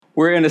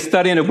We're in a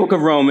study in the book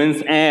of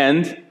Romans,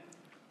 and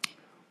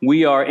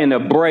we are in a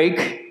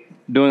break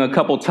doing a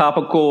couple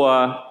topical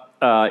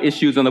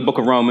issues on the book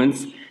of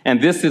Romans.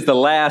 And this is the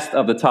last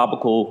of the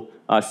topical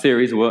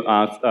series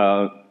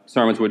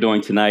sermons we're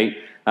doing tonight.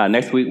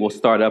 Next week, we'll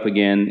start up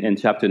again in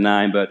chapter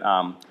 9, but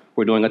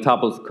we're doing a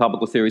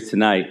topical series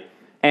tonight.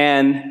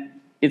 And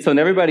it's on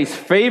everybody's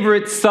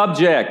favorite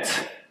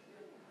subject,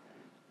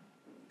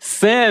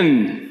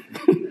 sin.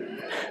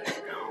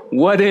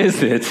 What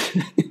is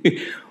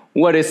it?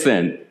 What is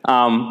sin?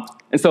 And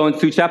so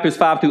through chapters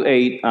 5 through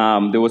 8,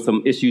 there were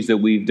some issues that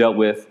we've dealt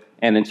with.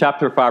 And in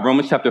chapter 5,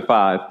 Romans chapter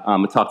 5,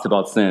 it talks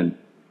about sin.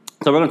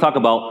 So we're going to talk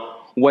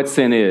about what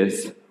sin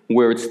is,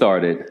 where it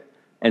started.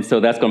 And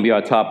so that's going to be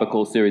our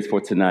topical series for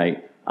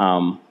tonight.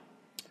 We're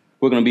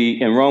going to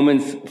be in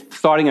Romans,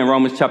 starting in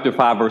Romans chapter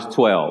 5, verse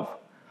 12.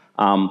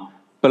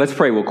 But let's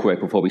pray real quick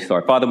before we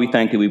start. Father, we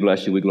thank you, we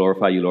bless you, we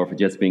glorify you, Lord, for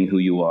just being who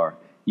you are.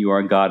 You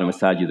are God, and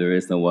beside you there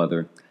is no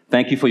other.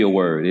 Thank you for your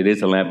word. It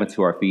is a lamp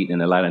unto our feet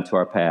and a light unto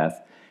our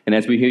path. And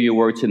as we hear your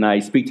word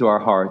tonight, speak to our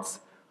hearts.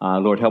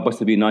 Lord, help us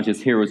to be not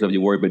just hearers of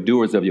your word, but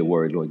doers of your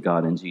word, Lord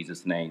God, in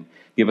Jesus' name.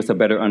 Give us a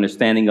better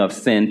understanding of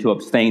sin, to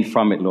abstain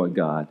from it, Lord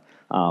God,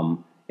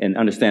 and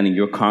understanding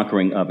your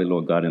conquering of it,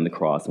 Lord God, in the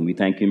cross. And we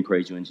thank you and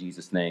praise you in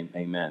Jesus' name.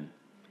 Amen.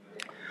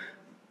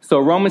 So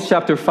Romans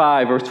chapter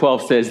 5, verse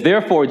 12 says,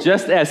 "Therefore,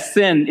 just as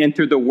sin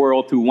entered the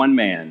world through one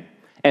man,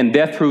 and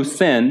death through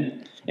sin,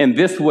 in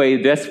this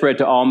way death spread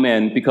to all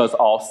men because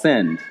all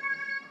sinned.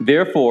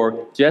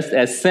 Therefore, just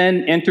as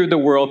sin entered the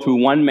world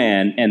through one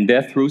man, and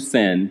death through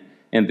sin,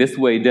 in this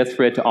way death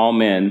spread to all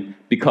men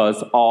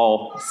because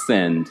all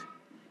sinned."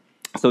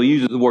 So he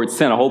uses the word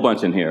sin a whole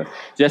bunch in here.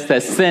 Just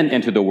as sin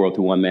entered the world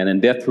through one man,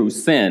 and death through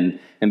sin,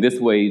 in this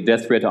way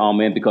death spread to all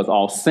men because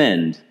all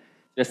sinned.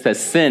 Just as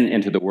sin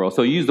entered the world.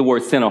 So he used the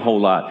word sin a whole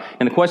lot.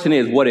 And the question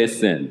is, what is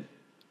sin?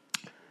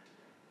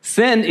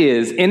 Sin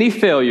is any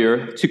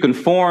failure to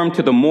conform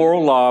to the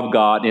moral law of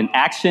God in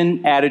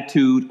action,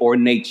 attitude, or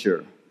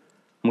nature.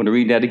 I'm going to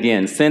read that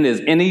again. Sin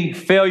is any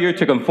failure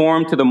to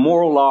conform to the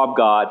moral law of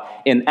God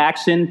in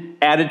action,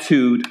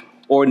 attitude,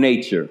 or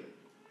nature.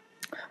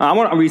 I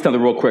want to read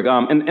something real quick.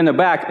 In the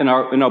back, in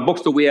our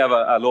bookstore, we have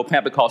a little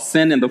pamphlet called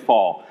Sin in the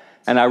Fall.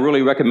 And I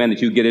really recommend that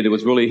you get it. It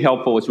was really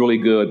helpful. It's really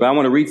good. But I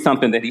want to read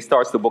something that he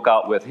starts the book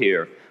out with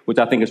here, which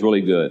I think is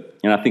really good.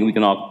 And I think we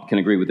can all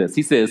agree with this.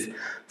 He says,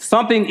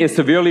 "Something is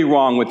severely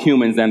wrong with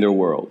humans and their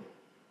world.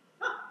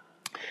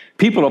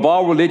 People of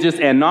all religious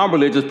and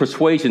non-religious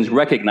persuasions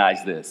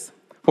recognize this.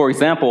 For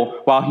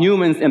example, while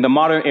humans in the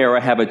modern era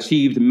have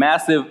achieved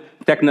massive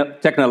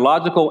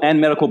technological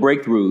and medical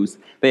breakthroughs,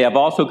 they have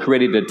also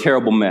created a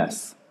terrible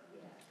mess.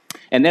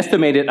 An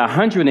estimated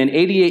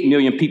 188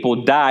 million people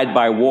died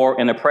by war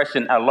and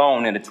oppression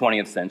alone in the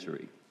 20th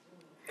century.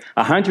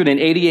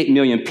 188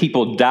 million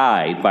people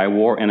died by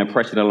war and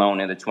oppression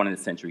alone in the 20th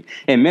century.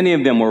 And many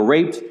of them were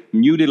raped,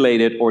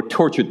 mutilated, or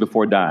tortured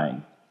before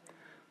dying.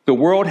 The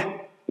world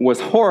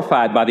was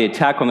horrified by the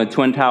attack on the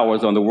Twin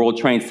Towers on the World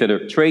Trade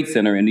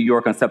Center in New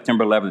York on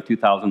September 11,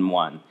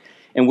 2001,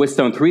 in which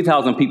some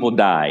 3,000 people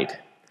died.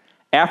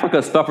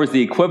 Africa suffers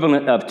the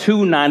equivalent of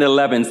 2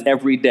 9/11s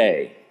every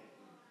day.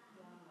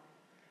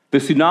 The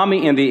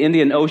tsunami in the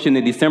Indian Ocean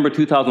in December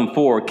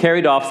 2004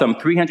 carried off some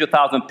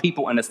 300,000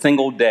 people in a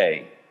single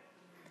day.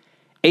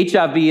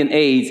 HIV and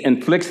AIDS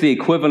inflicts the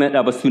equivalent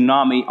of a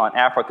tsunami on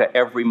Africa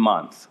every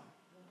month.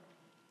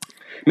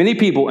 Many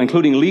people,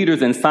 including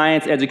leaders in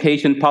science,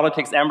 education,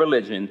 politics, and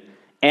religion,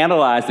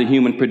 analyze the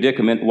human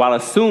predicament while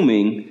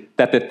assuming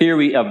that the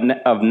theory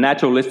of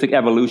naturalistic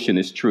evolution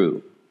is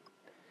true.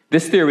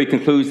 This theory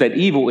concludes that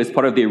evil is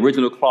part of the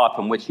original cloth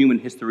from which human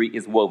history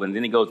is woven."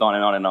 Then he goes on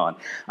and on and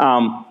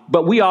on.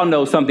 But we all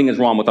know something is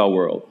wrong with our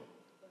world.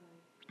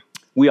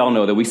 We all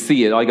know that. We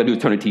see it. All you got to do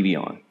is turn the TV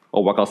on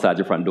or walk outside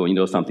your front door, and you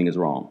know something is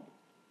wrong.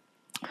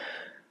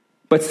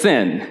 But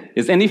sin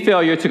is any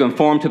failure to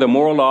conform to the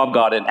moral law of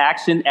God in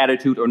action,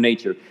 attitude, or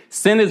nature.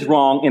 Sin is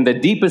wrong in the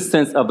deepest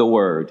sense of the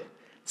word.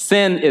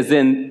 Sin is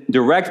in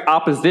direct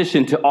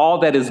opposition to all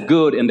that is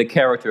good in the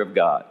character of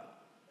God.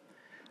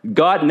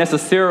 God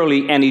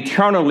necessarily and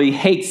eternally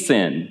hates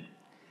sin.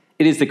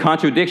 It is the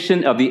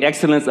contradiction of the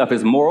excellence of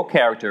his moral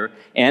character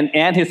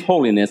and his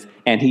holiness,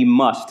 and he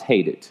must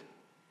hate it.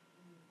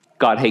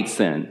 God hates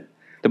sin.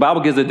 The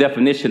Bible gives a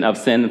definition of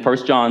sin in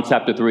 1 John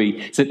chapter 3.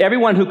 It says,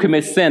 "Everyone who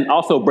commits sin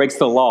also breaks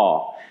the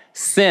law.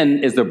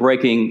 Sin is the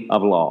breaking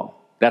of law."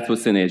 That's what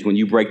sin is, when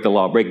you break the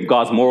law, break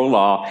God's moral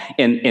law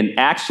in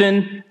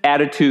action,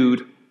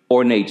 attitude,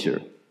 or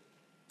nature.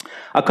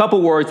 A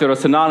couple words that are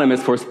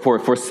synonymous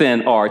for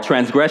sin are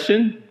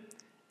transgression,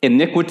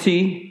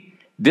 iniquity,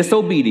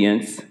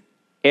 disobedience,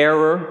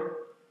 error,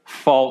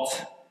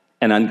 fault,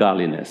 and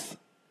ungodliness.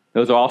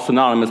 Those are all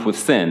synonymous with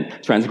sin.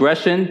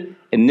 Transgression,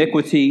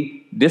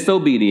 iniquity,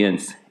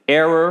 disobedience,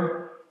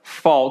 error,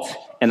 fault,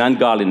 and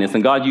ungodliness.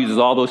 And God uses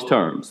all those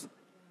terms,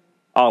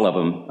 all of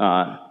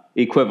them,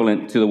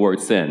 equivalent to the word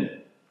sin.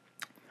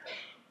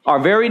 Our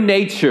very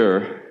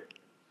nature,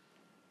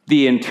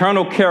 the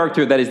internal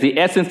character that is the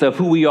essence of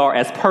who we are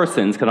as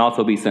persons, can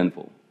also be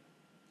sinful.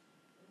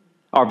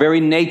 Our very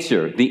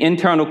nature, the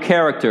internal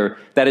character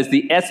that is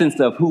the essence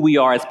of who we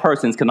are as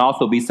persons, can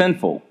also be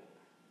sinful.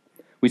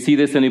 We see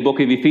this in the book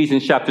of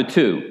Ephesians chapter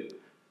 2,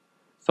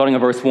 starting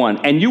at verse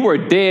 1. And you were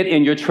dead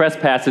in your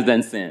trespasses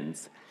and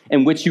sins,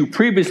 in which you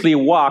previously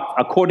walked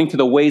according to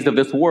the ways of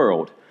this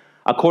world,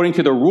 according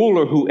to the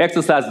ruler who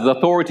exercises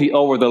authority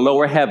over the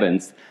lower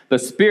heavens, the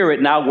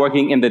spirit now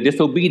working in the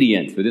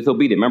disobedience.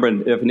 Remember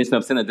the definition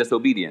of sin is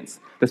disobedience.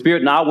 The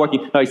spirit now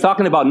working. Now he's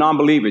talking about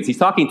non-believers. He's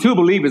talking to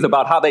believers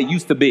about how they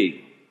used to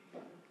be.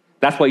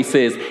 That's why he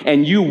says,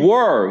 and you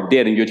were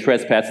dead in your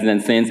trespasses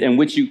and sins, in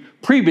which you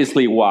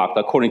previously walked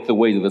according to the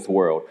ways of this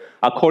world,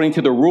 according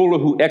to the ruler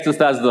who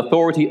exercises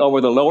authority over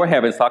the lower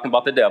heavens, talking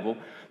about the devil,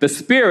 the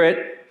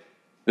spirit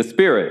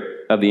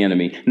of the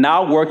enemy,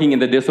 now working in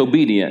the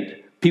disobedient.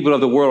 People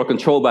of the world are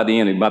controlled by the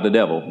enemy, by the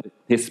devil,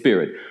 his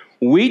spirit.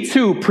 We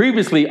too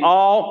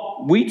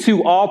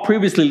all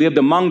previously lived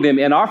among them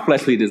in our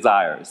fleshly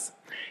desires,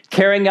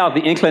 carrying out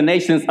the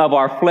inclinations of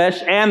our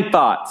flesh and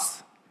thoughts.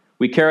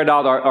 We carried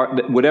out our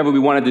whatever we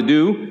wanted to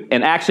do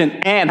in action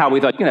and how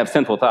we thought. You can have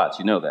sinful thoughts,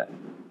 you know that.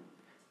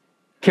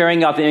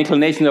 Carrying out the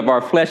inclination of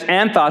our flesh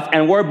and thoughts,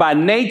 and were by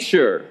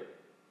nature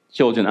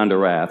children under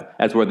wrath,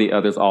 as were the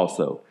others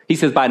also. He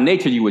says, by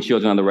nature you were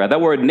children under wrath. That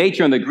word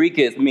nature in the Greek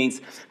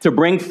means to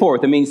bring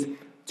forth. It means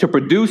to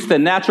produce the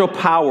natural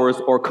powers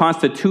or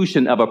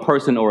constitution of a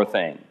person or a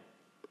thing.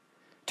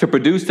 To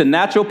produce the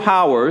natural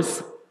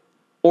powers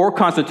or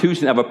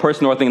constitution of a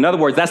person or a thing. In other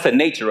words, that's the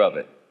nature of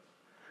it.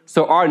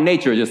 So our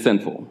nature is just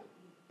sinful.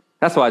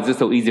 That's why it's just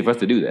so easy for us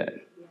to do that.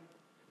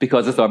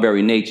 Because it's our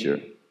very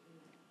nature.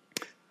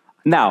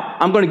 Now,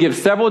 I'm going to give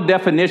several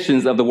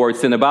definitions of the word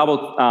sin. The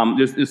Bible,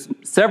 there's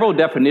several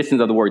definitions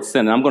of the word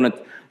sin. And I'm going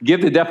to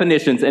give the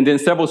definitions and then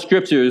several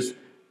scriptures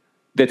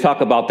that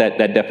talk about that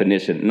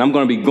definition. And I'm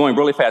going to be going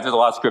really fast. There's a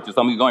lot of scriptures,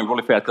 so I'm going to be going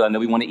really fast because I know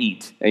we want to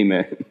eat.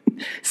 Amen.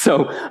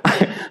 So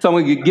I'm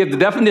going to give the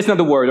definition of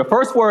the word. The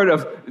first word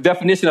of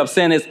definition of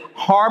sin is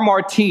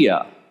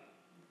hamartia.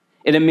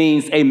 And it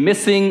means a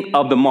missing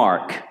of the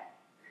mark.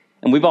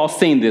 And we've all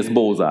seen this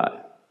bullseye.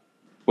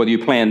 Whether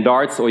you're playing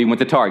darts or you went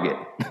to Target.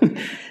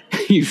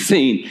 You've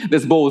seen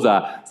this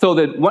bullseye. So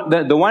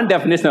the one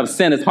definition of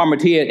sin is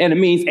hamartia, and it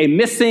means a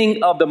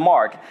missing of the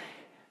mark.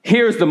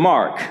 Here's the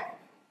mark.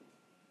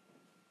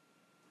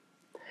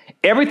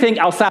 Everything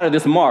outside of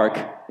this mark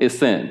is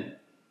sin.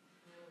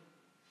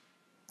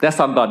 That's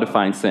how God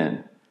defines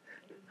sin.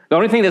 The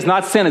only thing that's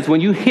not sin is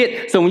when you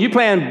hit. So when you're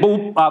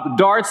playing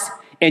darts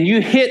and you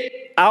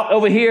hit out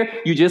over here,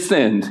 you just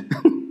sinned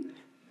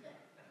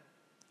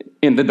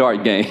in the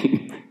dart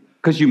game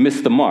because you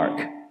missed the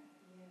mark.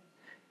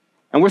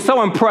 And we're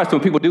so impressed when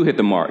people do hit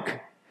the mark.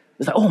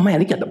 It's like, oh man,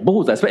 they got the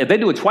bullseye. If they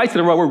do it twice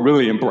in a row, we're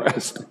really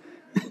impressed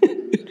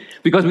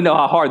because we know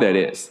how hard that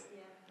is.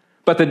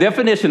 But the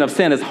definition of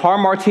sin is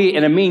hamartia,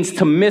 and it means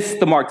to miss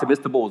the mark, to miss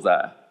the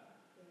bullseye.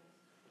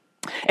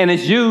 And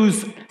it's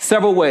used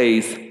several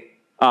ways.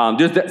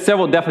 There's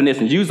several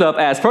definitions used up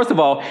as, first of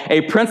all,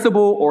 a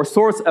principle or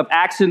source of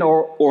action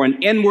or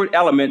an inward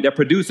element that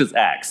produces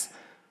acts.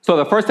 So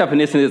the first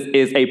definition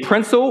is a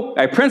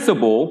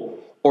principle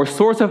or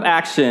source of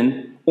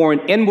action or an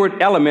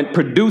inward element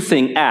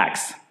producing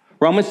acts.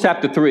 Romans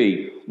chapter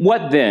 3.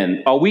 What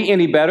then? Are we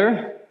any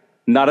better?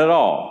 Not at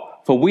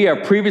all. For we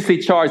have previously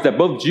charged that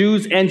both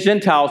Jews and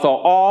Gentiles are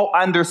all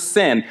under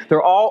sin.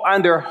 They're all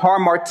under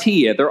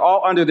hamartia. They're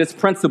all under this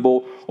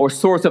principle or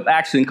source of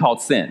action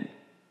called sin.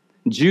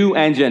 Jew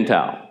and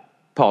Gentile,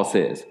 Paul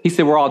says. He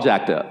said we're all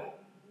jacked up.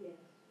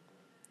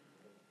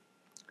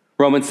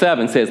 Romans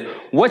 7 says,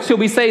 what shall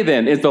we say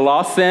then? Is the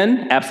law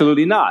sin?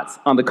 Absolutely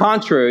not. On the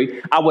contrary,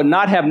 I would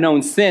not have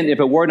known sin if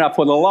it were not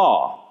for the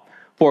law.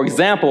 For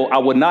example, I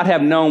would not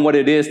have known what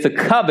it is to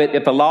covet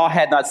if the law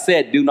had not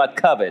said, do not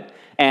covet.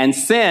 And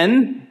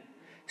sin,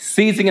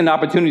 seizing an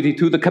opportunity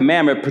through the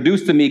commandment,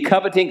 produced in me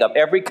coveting of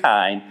every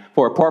kind,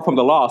 for apart from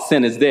the law,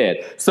 sin is dead.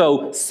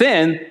 So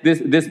sin,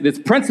 this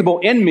principle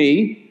in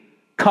me,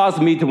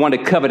 caused me to want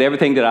to covet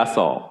everything that I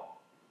saw.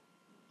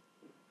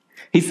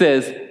 He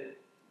says,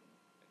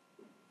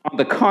 on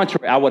the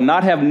contrary, I would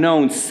not have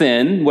known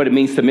sin, what it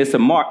means to miss the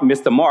mark,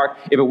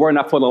 if it were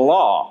not for the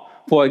law.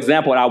 For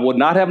example, I would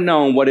not have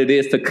known what it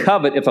is to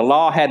covet if the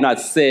law had not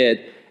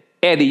said,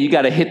 Eddie, you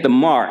got to hit the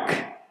mark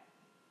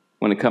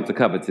when it comes to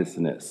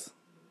covetousness.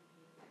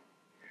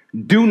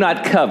 Do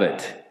not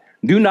covet.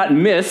 Do not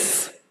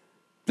miss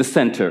the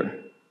center.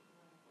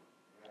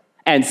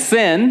 And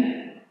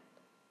sin,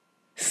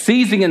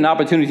 seizing an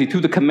opportunity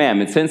through the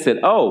commandment, sin said,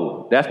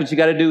 oh, that's what you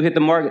got to do, hit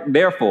the mark,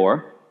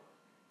 therefore.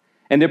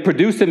 And it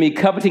produced in me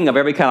coveting of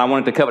every kind. I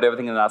wanted to covet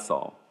everything that I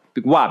saw.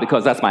 Why?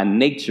 Because that's my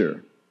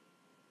nature.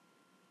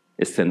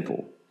 It's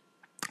sinful.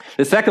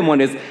 The second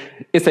one is,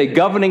 it's a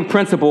governing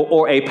principle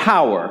or a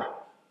power.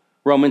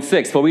 Romans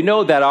 6. For we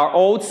know that our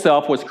old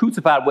self was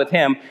crucified with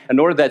him in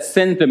order that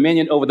sin's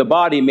dominion over the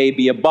body may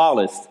be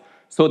abolished,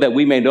 so that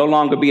we may no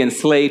longer be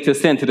enslaved to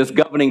sin, to this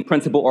governing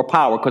principle or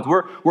power. Because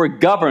we're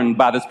governed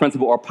by this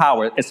principle or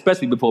power,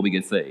 especially before we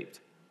get saved.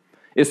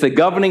 It's a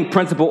governing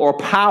principle or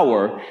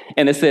power.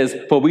 And it says,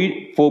 for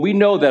we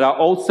know that our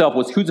old self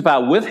was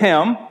crucified with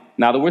him,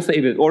 now that we're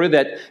saved, in order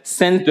that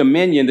sin's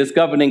dominion, this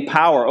governing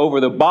power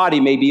over the body,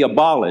 may be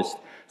abolished,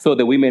 so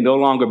that we may no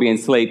longer be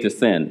enslaved to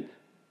sin.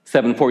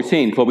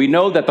 7:14, for we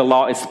know that the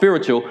law is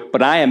spiritual,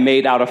 but I am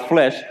made out of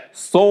flesh,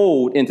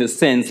 sold into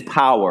sin's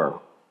power,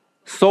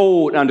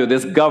 sold under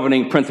this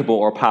governing principle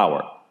or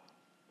power.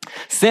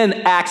 Sin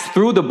acts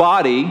through the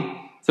body,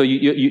 so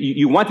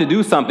you want to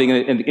do something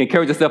and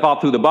carry yourself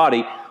out through the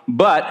body,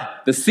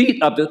 but the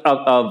seat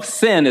of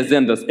sin is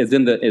in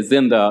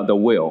the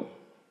will.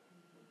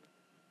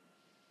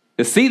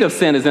 The seat of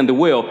sin is in the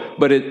will,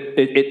 but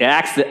it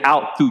acts it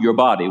out through your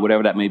body,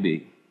 whatever that may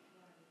be.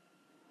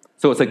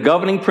 So it's a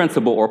governing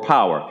principle or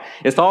power.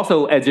 It's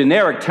also a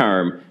generic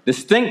term,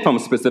 distinct from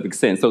specific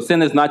sin. So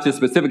sin is not just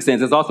specific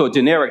sins, it's also a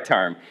generic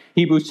term.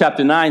 Hebrews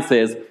chapter 9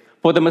 says,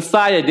 for the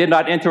Messiah did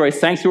not enter a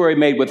sanctuary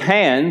made with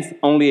hands,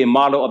 only a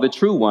model of the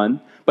true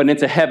one, but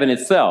into heaven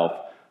itself,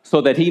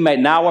 so that he might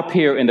now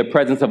appear in the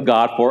presence of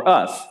God for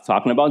us.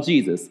 Talking about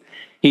Jesus.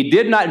 He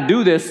did not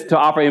do this to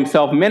offer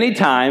himself many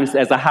times,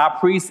 as a high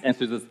priest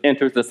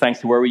enters the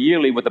sanctuary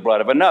yearly with the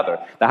blood of another.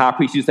 The high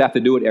priest used to have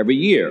to do it every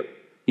year.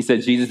 He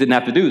said Jesus didn't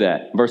have to do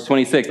that. Verse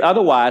 26,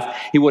 otherwise,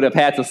 he would have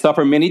had to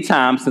suffer many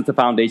times since the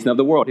foundation of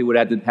the world. He would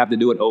have to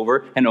do it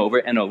over and over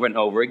and over and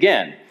over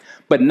again.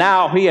 But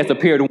now he has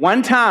appeared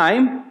one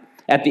time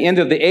at the end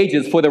of the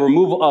ages for the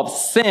removal of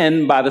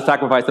sin by the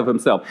sacrifice of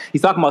himself.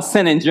 He's talking about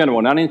sin in general,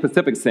 not any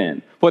specific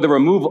sin, for the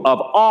removal of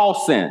all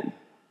sin.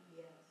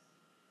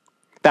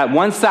 That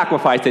one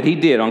sacrifice that he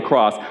did on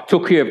cross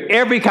took care of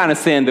every kind of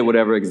sin that would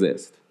ever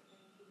exist.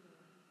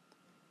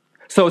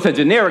 So it's a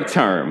generic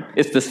term.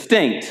 It's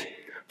distinct.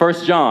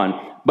 1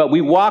 John, but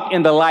we walk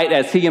in the light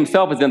as he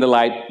himself is in the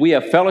light. We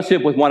have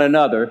fellowship with one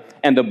another,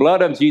 and the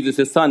blood of Jesus,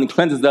 his son,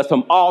 cleanses us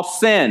from all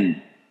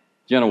sin.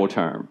 General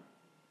term.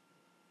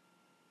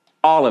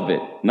 All of it,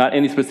 not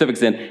any specific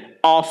sin,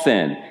 all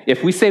sin.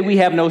 If we say we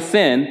have no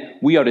sin,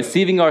 we are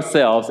deceiving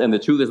ourselves and the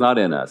truth is not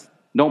in us.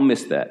 Don't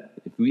miss that.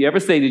 If we ever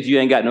say that you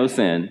ain't got no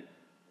sin,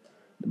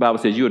 the Bible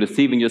says you are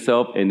deceiving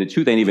yourself and the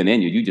truth ain't even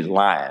in you. You just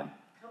lying.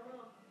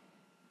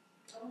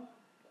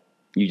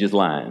 You just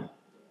lying.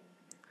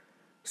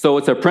 So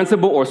it's a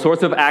principle or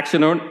source of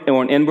action or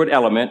an inward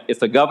element.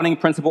 It's a governing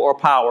principle or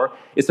power.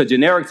 It's a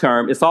generic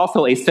term. It's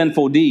also a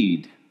sinful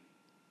deed.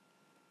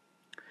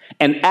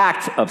 An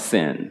act of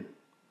sin.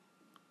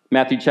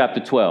 Matthew chapter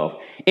 12.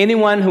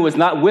 Anyone who is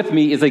not with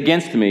me is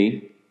against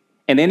me,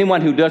 and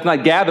anyone who does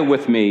not gather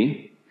with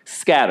me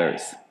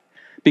scatters.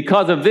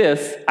 Because of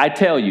this, I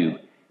tell you,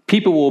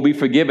 people will be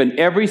forgiven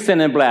every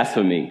sin and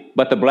blasphemy,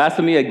 but the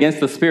blasphemy against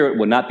the Spirit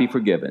will not be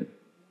forgiven.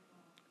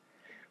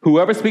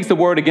 Whoever speaks the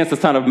word against the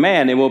Son of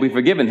Man, it will be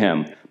forgiven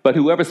him. But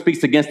whoever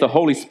speaks against the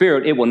Holy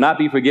Spirit, it will not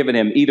be forgiven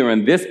him, either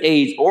in this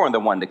age or in the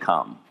one to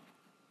come.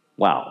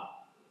 Wow.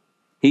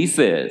 He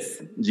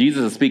says,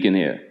 Jesus is speaking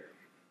here,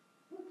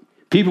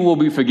 people will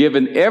be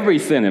forgiven every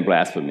sin and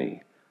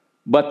blasphemy,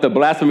 but the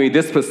blasphemy,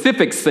 this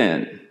specific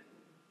sin,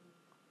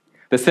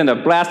 the sin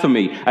of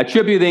blasphemy,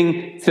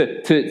 attributing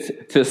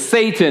to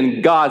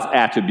Satan God's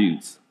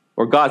attributes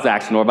or God's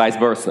action or vice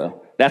versa.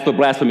 That's what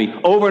blasphemy,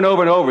 over and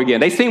over and over again.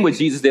 They seen what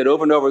Jesus did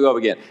over and over and over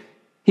again.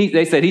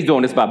 They said he's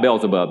doing this by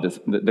Beelzebub,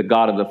 the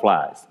god of the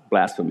flies,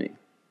 blasphemy.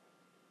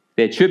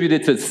 They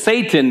attributed to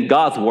Satan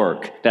God's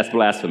work. That's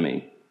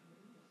blasphemy.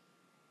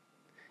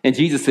 And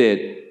Jesus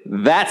said,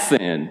 that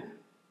sin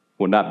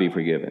will not be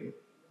forgiven,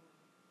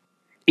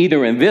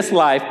 either in this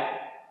life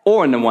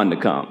or in the one to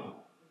come.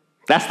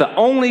 That's the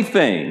only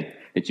thing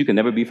that you can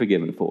never be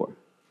forgiven for.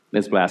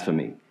 That's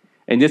blasphemy.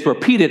 And just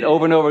repeat it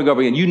over and over and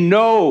over again. You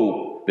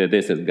know that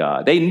this is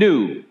God. They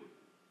knew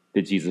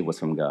that Jesus was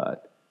from God,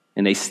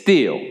 and they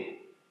still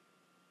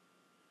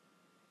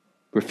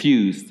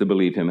refused to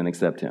believe him and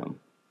accept him.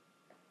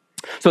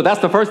 So that's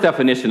the first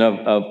definition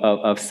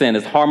of sin,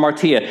 is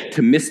hamartia,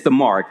 to miss the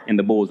mark in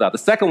the bullseye. The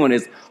second one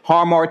is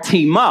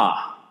hamartima,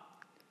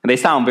 and they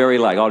sound very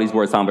alike. All these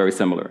words sound very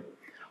similar.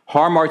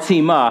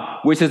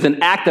 Hamartima, which is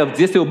an act of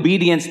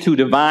disobedience to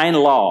divine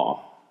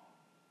law.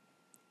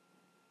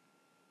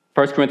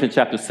 1 Corinthians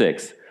chapter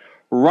 6.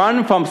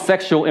 Run from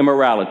sexual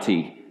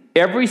immorality.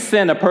 Every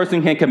sin a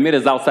person can commit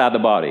is outside the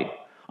body.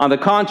 On the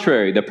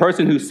contrary, the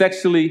person who is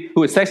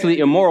sexually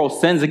immoral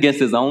sins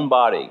against his own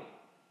body.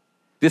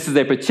 This is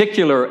a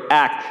particular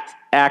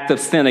act of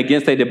sin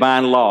against a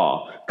divine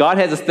law. God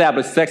has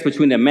established sex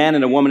between a man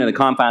and a woman in the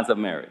confines of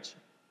marriage.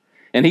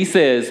 And he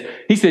says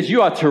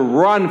you are to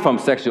run from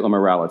sexual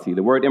immorality.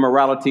 The word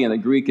immorality in the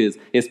Greek is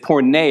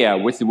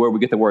porneia, which is where we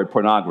get the word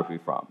pornography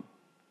from.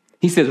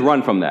 He says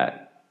run from that.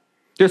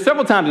 There's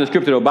several times in the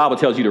scripture the Bible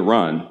tells you to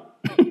run,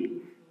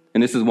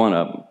 and this is one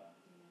of them.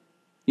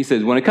 He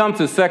says, when it comes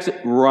to sex,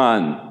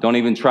 run. Don't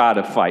even try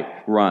to fight.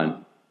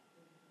 Run.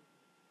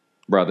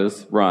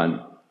 Brothers,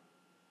 run.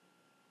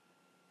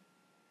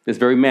 It's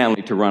very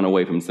manly to run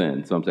away from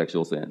sin, some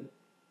sexual sin.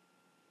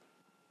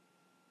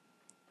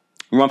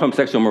 Run from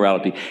sexual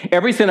immorality.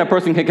 Every sin a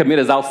person can commit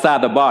is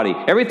outside the body.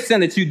 Every sin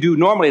that you do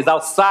normally is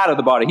outside of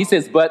the body. He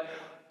says, but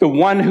The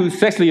one who's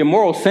sexually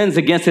immoral sins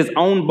against his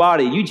own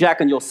body. You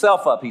jacking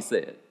yourself up, he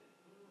said.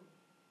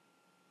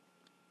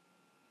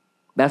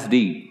 That's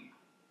deep.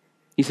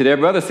 He said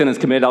every other sin is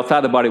committed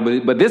outside the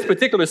body, but this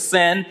particular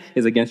sin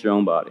is against your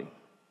own body.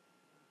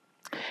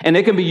 And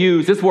it can be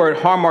used, this word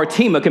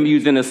hamartima can be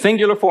used in a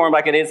singular form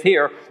like it is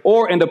here,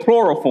 or in the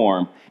plural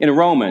form in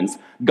Romans.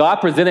 God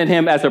presented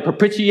him as a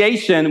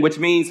propitiation, which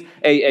means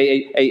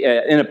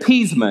an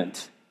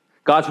appeasement.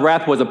 God's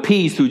wrath was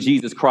appeased through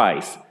Jesus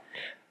Christ.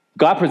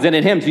 God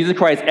presented him, Jesus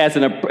Christ, as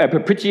a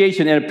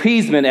propitiation and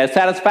appeasement, as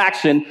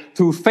satisfaction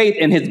through faith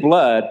in his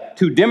blood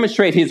to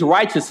demonstrate his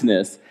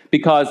righteousness,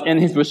 because in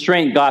his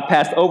restraint, God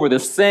passed over the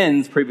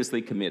sins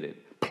previously committed,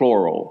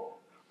 plural,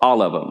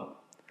 all of them.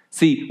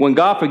 See, when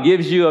God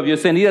forgives you of your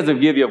sin, he doesn't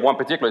forgive you of one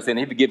particular sin.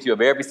 He forgives you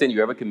of every sin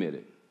you ever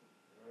committed.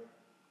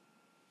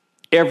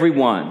 Every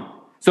one.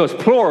 So it's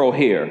plural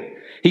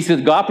here. He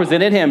says God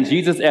presented him,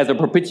 Jesus, as a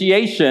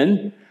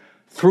propitiation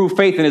through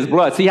faith in his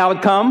blood. See how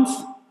it comes?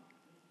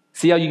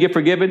 See how you get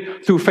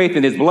forgiven? Through faith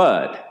in his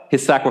blood,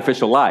 his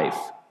sacrificial life.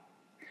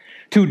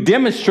 To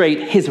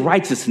demonstrate his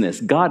righteousness.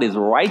 God is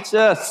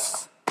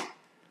righteous.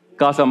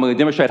 God said, I'm going to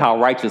demonstrate how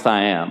righteous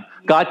I am.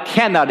 God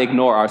cannot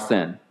ignore our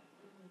sin.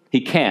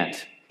 He can't.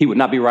 He would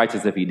not be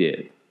righteous if he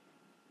did.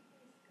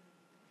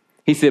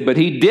 He said, but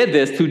he did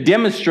this to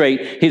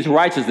demonstrate his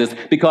righteousness,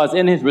 because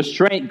in his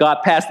restraint, God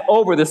passed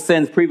over the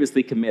sins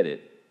previously committed.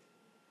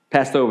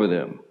 Passed over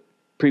them,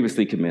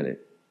 previously committed.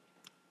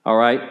 All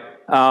right?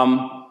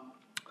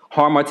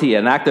 Hamartia,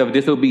 an act of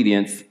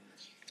disobedience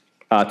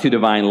to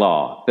divine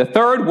law. The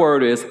third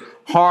word is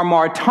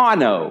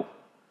hamartano,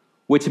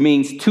 which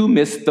means to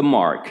miss the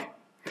mark.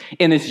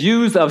 And it's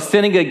used of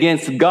sinning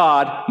against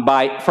God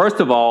by, first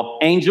of all,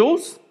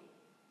 angels.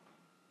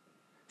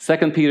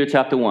 2 Peter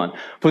chapter 1.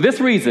 For this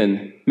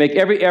reason, make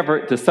every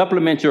effort to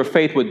supplement your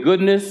faith with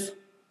goodness.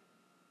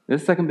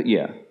 With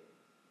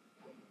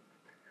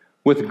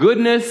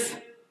goodness,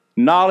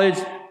 knowledge,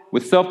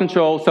 with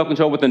self-control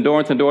with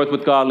endurance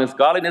with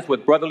godliness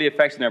with brotherly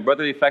affection, and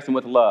brotherly affection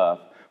with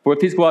love. For if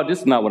these go out, this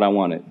is not what I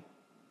wanted.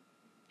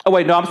 Oh,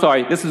 wait, no, I'm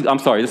sorry. This is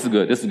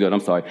good. I'm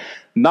sorry.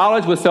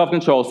 Knowledge with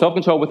self-control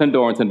with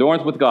endurance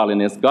with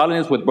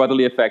godliness with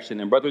brotherly affection,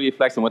 and brotherly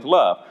affection with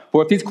love.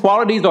 For if these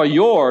qualities are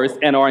yours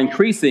and are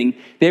increasing,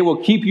 they will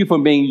keep you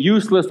from being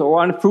useless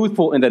or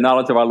unfruitful in the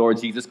knowledge of our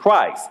Lord Jesus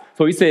Christ.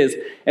 So he says,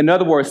 in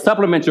other words,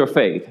 supplement your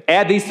faith.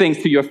 Add these things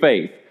to your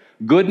faith.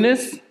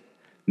 Goodness,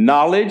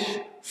 knowledge,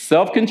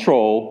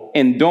 self-control,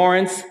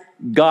 endurance,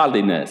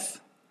 godliness,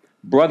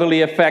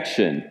 brotherly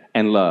affection,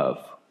 and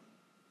love.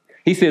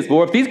 He says,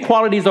 well, if these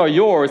qualities are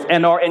yours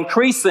and are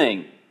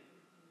increasing,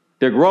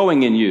 they're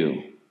growing in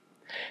you,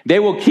 they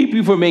will keep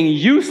you from being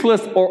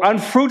useless or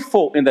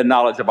unfruitful in the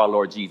knowledge of our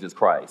Lord Jesus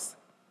Christ.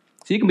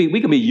 So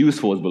we can be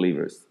useful as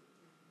believers.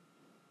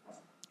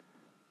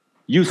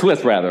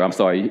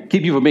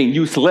 Keep you from being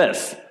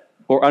useless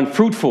or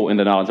unfruitful in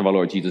the knowledge of our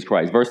Lord Jesus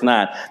Christ. Verse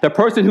 9, the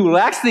person who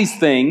lacks these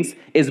things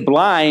is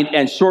blind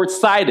and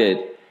short-sighted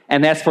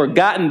and has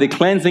forgotten the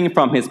cleansing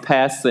from his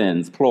past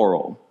sins,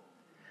 plural.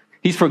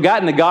 He's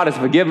forgotten that God has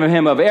forgiven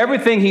him of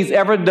everything he's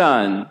ever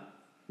done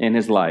in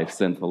his life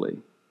sinfully.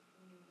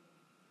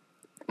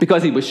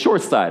 Because he was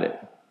short-sighted.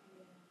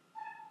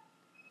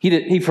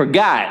 He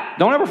forgot.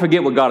 Don't ever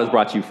forget what God has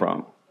brought you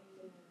from.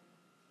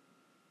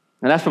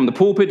 And that's from the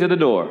pulpit to the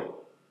door.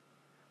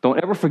 Don't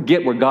ever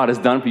forget what God has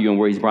done for you and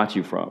where he's brought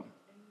you from.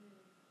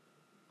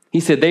 He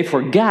said they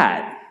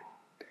forgot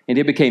and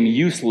they became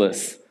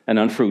useless and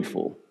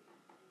unfruitful.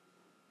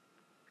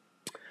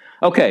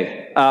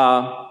 Okay,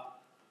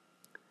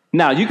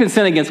 now, you can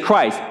sin against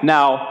Christ.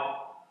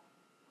 Now,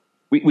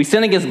 we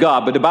sin against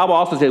God, but the Bible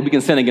also says we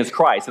can sin against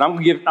Christ. And I'm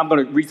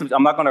going to read some.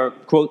 I'm not going to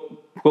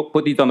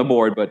put these on the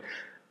board, but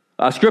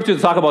scriptures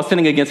talk about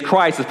sinning against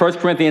Christ. It's 1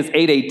 Corinthians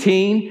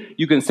 8:18.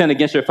 You can sin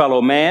against your fellow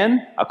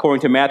man,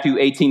 according to Matthew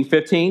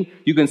 18:15.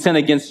 You can sin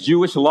against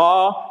Jewish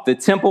law, the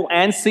temple,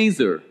 and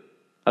Caesar,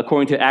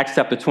 according to Acts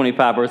chapter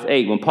 25, verse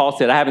 8. When Paul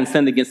said, I haven't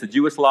sinned against the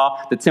Jewish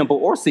law, the temple,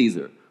 or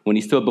Caesar, when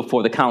he stood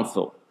before the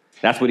council.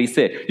 That's what he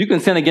said. You can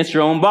sin against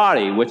your own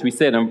body, which we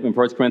said in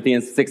 1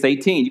 Corinthians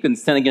 6:18. You can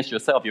sin against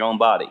yourself, your own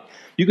body.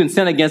 You can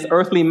sin against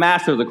earthly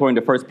masters, according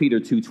to 1 Peter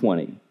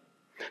 2:20.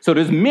 So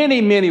there's many,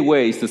 many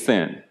ways to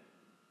sin.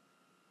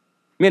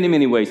 Many,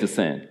 many ways to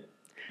sin.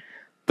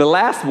 The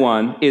last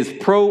one is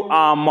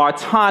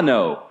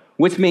proamartano,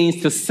 which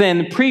means to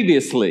sin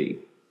previously.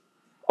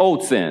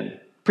 Old sin,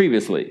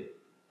 previously.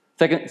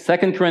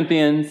 2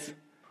 Corinthians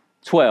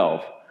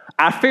 12.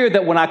 I fear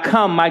that when I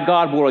come, my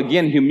God will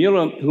again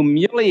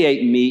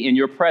humiliate me in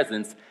your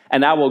presence,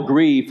 and I will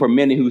grieve for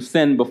many who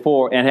sinned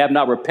before and have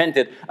not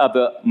repented of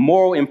the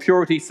moral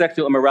impurity,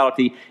 sexual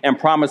immorality, and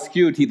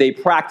promiscuity they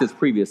practiced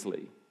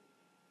previously.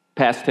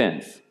 Past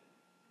tense.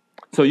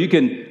 So you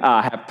can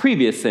have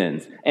previous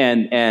sins,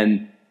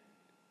 and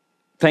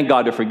thank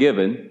God they're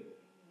forgiven.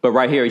 But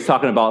right here, he's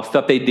talking about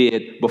stuff they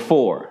did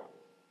before.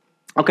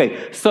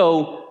 Okay,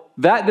 so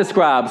that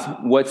describes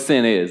what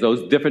sin is,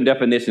 those different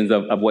definitions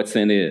of what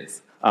sin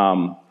is.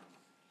 A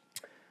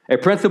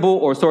principle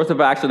or source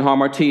of action,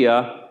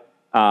 hamartia,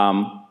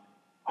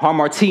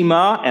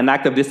 Hamartima, an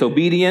act of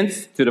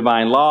disobedience to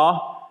divine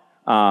law.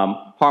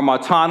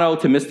 Harmatano,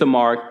 to miss the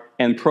mark.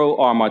 And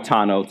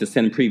pro-armatano, to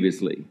sin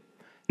previously.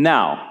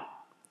 Now,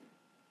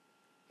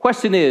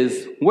 question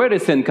is, where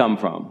did sin come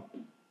from?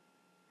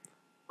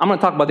 I'm going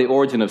to talk about the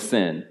origin of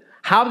sin.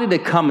 How did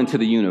it come into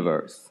the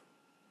universe?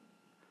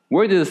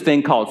 Where did this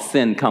thing called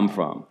sin come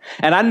from?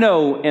 And I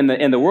know in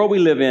the world we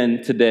live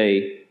in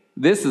today,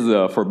 this is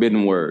a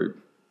forbidden word,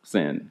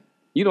 sin.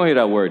 You don't hear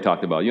that word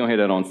talked about. You don't hear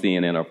that on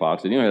CNN or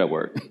Fox. You don't hear that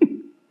word.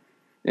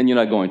 And you're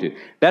not going to.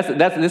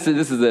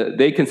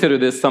 They consider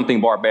this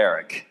something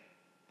barbaric,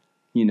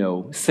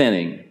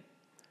 sinning.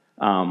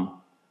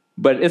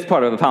 But it's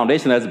part of the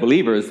foundation as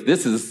believers.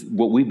 This is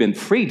what we've been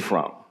freed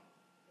from.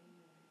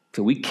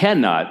 So we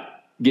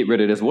cannot get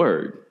rid of this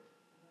word.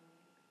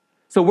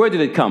 So where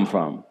did it come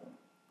from?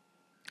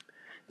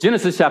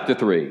 Genesis chapter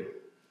 3,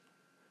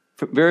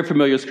 very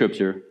familiar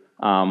scripture,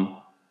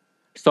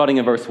 starting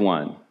in verse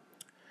 1.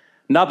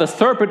 Now the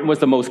serpent was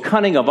the most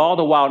cunning of all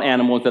the wild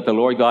animals that the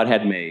Lord God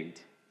had made.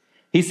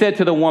 He said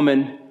to the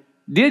woman,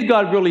 "Did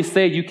God really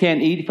say you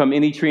can't eat from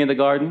any tree in the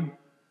garden?"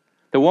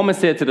 The woman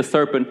said to the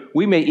serpent,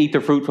 "We may eat the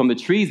fruit from the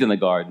trees in the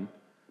garden,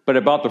 but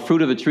about the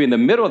fruit of the tree in the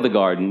middle of the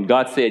garden,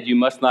 God said, you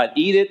must not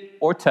eat it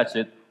or touch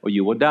it, or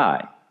you will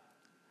die."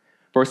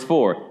 Verse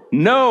 4,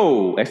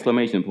 "No!"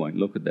 Exclamation point.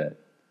 Look at that.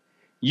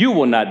 "You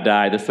will not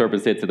die," the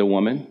serpent said to the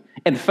woman.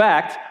 "In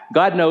fact,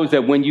 God knows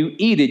that when you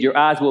eat it, your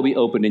eyes will be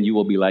opened and you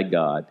will be like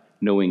God,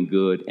 knowing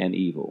good and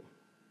evil."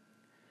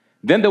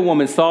 Then the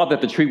woman saw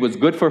that the tree was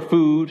good for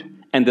food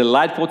and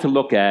delightful to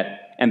look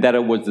at, and that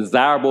it was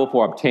desirable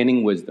for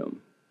obtaining wisdom.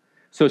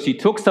 So she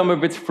took some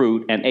of its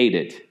fruit and ate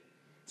it.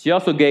 She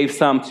also gave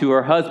some to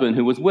her husband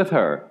who was with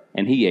her,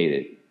 and he ate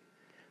it.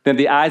 Then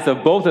the eyes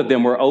of both of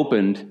them were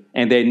opened,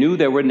 and they knew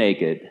they were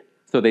naked.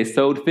 So they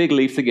sewed fig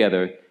leaves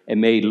together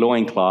and made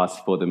loincloths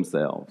for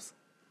themselves.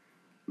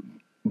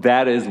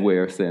 That is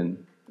where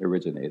sin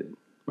originated,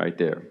 right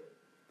there.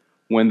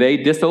 When they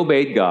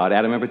disobeyed God,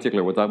 Adam in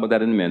particular, we'll talk about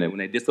that in a minute. When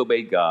they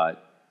disobeyed God,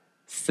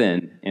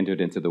 sin entered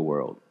into the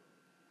world.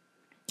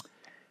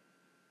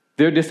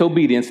 Their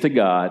disobedience to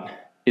God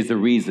is the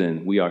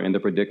reason we are in the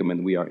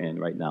predicament we are in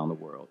right now in the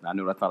world. I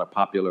know that's not a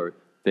popular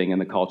thing in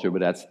the culture, but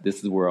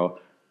this is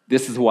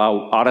why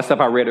all that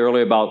stuff I read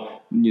earlier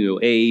about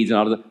AIDS and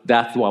all that,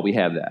 that's why we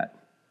have that.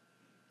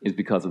 Is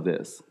because of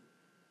this.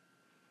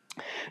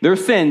 Their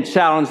sin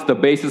challenged the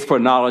basis for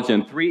knowledge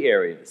in three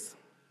areas.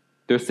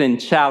 Their sin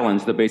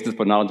challenged the basis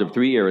for knowledge of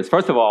three areas.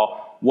 First of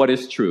all, what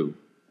is true?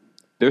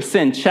 Their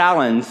sin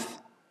challenged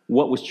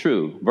what was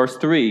true. Verse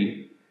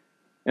 3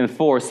 and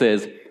 4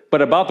 says,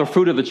 "But about the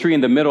fruit of the tree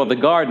in the middle of the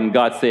garden,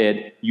 God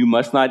said, you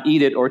must not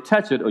eat it or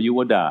touch it or you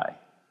will die."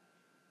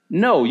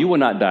 "No, you will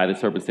not die," the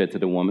serpent said to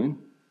the woman.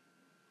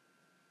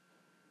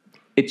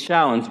 It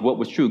challenged what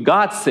was true.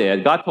 God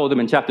told them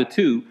in chapter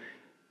 2,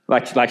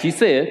 like she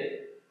said,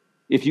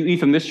 if you eat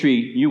from this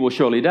tree, you will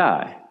surely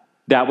die.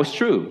 That was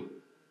true.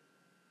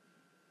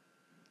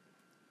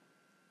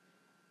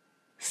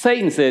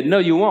 Satan said, "No,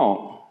 you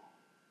won't."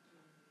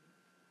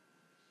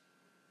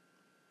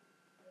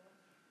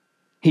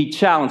 He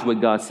challenged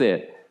what God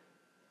said.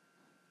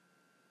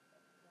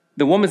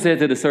 The woman said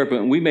to the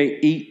serpent, "We may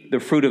eat the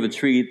fruit of the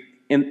trees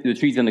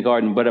in the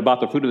garden, but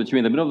about the fruit of the tree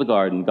in the middle of the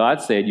garden,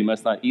 God said you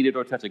must not eat it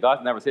or touch it."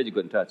 God never said you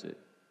couldn't touch it.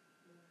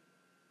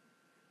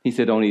 He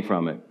said, "Don't eat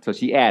from it." So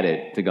she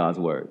added to God's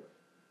word,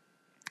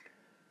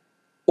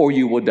 "Or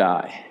you will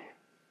die."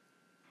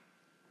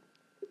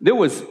 There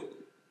was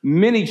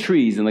many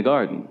trees in the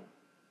garden.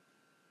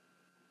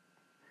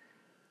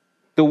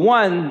 The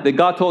one that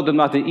God told them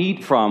not to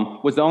eat from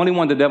was the only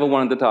one the devil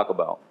wanted to talk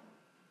about.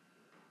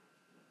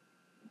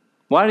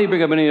 Why did he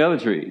bring up any other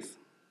trees?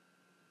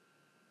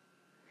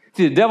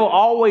 See, the devil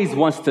always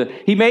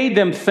he made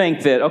them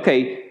think that,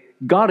 okay,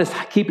 God is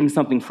keeping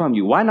something from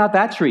you. Why not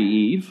that tree,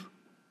 Eve?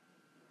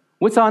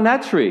 What's on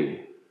that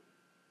tree?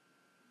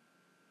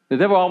 The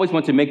devil always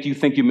wants to make you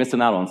think you're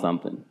missing out on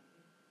something.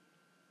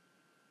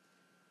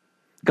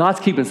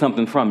 God's keeping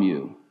something from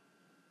you.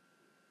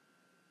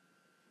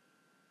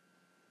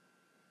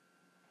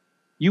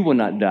 "You will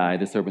not die,"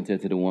 the serpent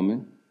said to the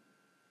woman.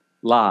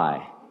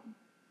 Lie.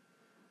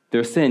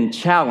 Their sin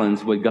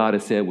challenged what God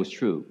has said was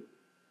true.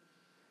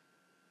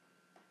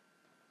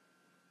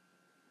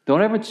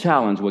 Don't ever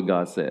challenge what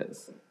God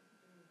says.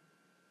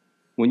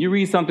 When you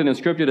read something in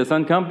Scripture that's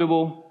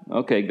uncomfortable,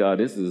 okay, God,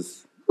 this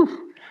is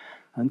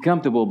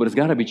uncomfortable, but it's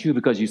got to be true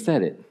because you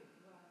said it.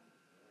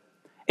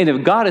 And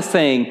if God is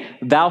saying,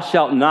 "Thou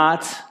shalt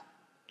not,"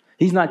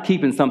 He's not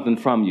keeping something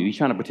from you. He's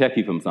trying to protect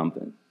you from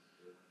something.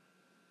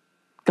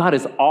 God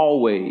is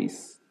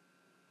always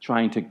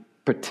trying to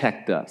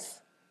protect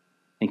us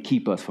and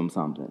keep us from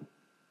something.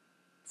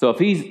 So if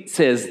He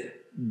says,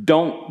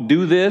 "Don't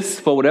do this,"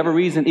 for whatever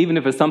reason, even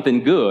if it's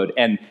something good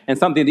and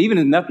something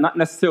even not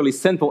necessarily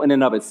sinful in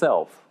and of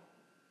itself.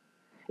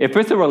 If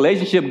it's a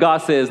relationship, God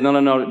says, no,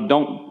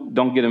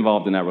 don't get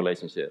involved in that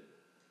relationship.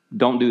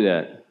 Don't do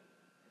that.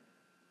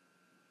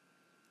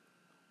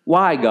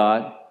 Why,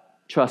 God?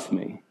 Trust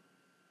me.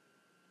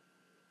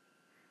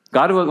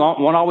 God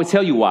won't always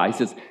tell you why. He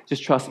says,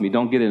 just trust me,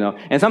 don't get enough.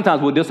 And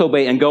sometimes we'll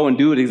disobey and go and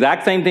do the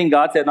exact same thing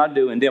God said not to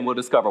do, and then we'll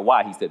discover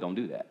why he said don't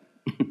do that.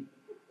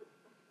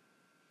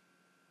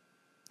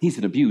 He's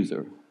an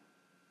abuser.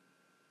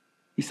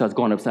 He starts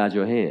going upside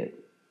your head.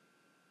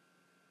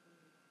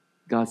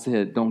 God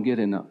said, don't get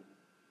enough.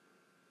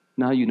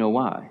 Now you know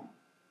why.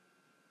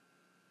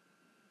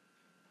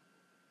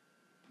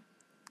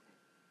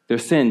 Their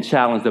sin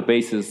challenged the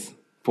basis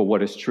for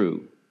what is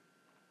true.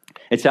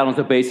 It challenged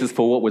the basis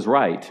for what was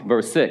right.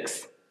 Verse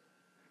 6.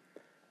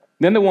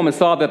 Then the woman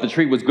saw that the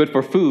tree was good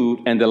for food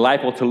and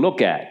delightful to look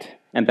at,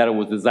 and that it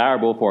was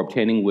desirable for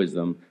obtaining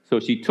wisdom. So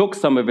she took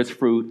some of its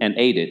fruit and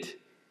ate it.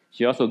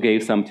 She also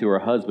gave some to her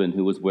husband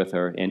who was with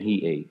her, and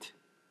he ate.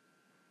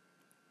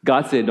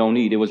 God said, don't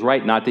eat. It was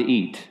right not to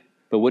eat.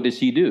 But what did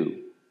she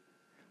do?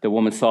 The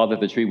woman saw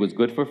that the tree was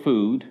good for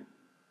food,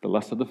 the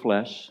lust of the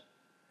flesh,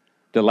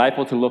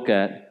 delightful to look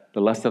at, the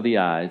lust of the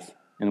eyes,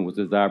 and it was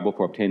desirable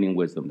for obtaining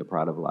wisdom, the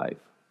pride of life.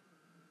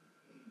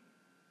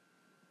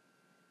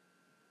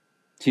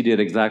 She did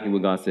exactly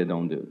what God said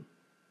don't do.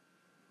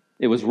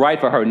 It was right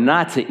for her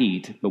not to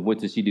eat, but what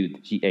did she do?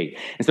 She ate.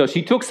 And so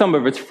she took some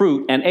of its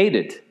fruit and ate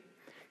it.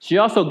 She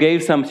also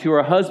gave some to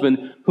her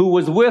husband who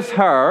was with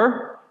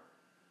her,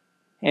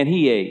 and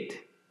he ate.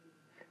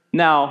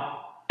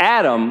 Now,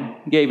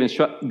 God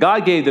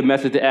gave the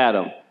message to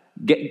Adam.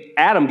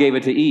 Adam gave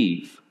it to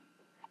Eve.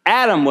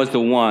 Adam was the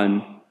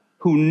one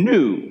who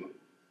knew.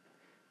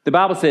 The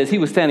Bible says he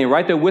was standing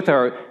right there with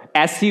her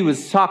as he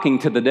was talking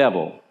to the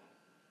devil.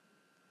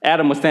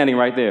 Adam was standing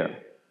right there.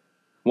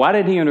 Why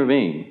did he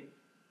intervene?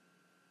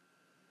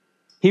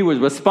 He was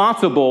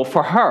responsible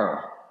for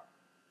her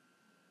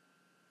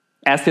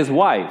as his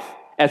wife,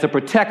 as a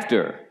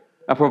protector,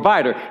 a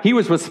provider. He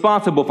was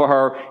responsible for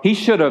her. He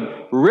should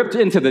have ripped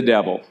into the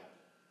devil.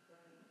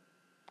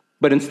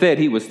 But instead,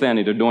 he was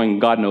standing there doing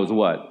God knows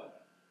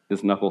what.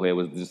 This knucklehead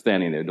was just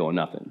standing there doing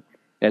nothing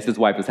as his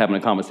wife was having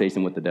a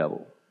conversation with the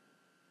devil.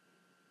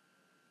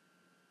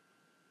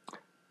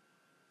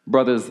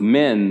 Brothers,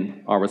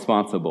 men are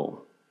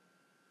responsible.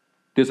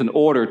 There's an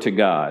order to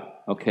God,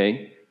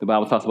 okay? The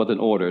Bible talks about an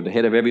order. The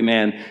head of every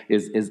man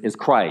is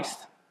Christ.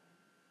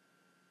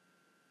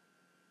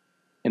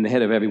 And the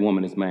head of every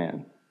woman is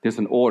man. There's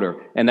an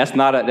order. And that's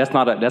not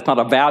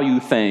a value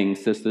thing,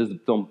 sisters.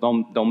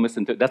 Don't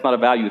misinterpret. That's not a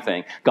value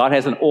thing. God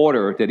has an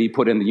order that he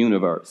put in the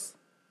universe.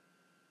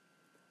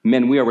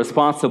 Men, we are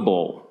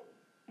responsible.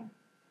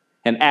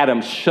 And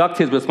Adam shucked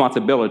his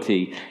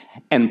responsibility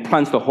and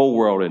plunged the whole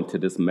world into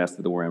this mess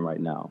that we're in right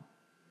now.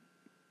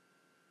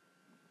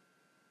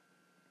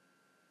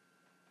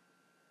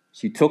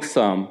 She took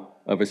some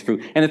of his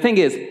fruit. And the thing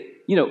is,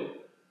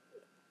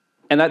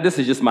 this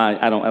is just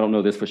I don't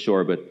know this for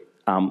sure, but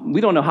we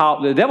don't know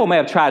how. The devil may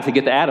have tried to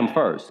get to Adam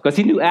first, because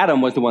he knew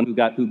Adam was the one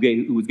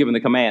who was given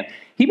the command.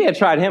 He may have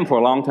tried him for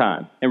a long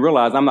time and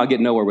realized, I'm not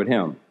getting nowhere with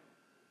him.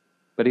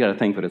 But he got a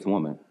thing for this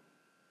woman.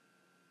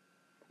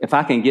 If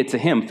I can get to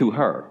him through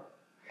her.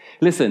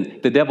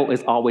 Listen, the devil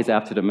is always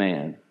after the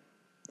man.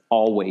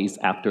 Always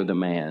after the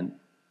man.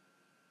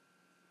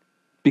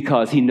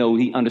 Because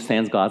he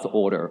understands God's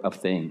order of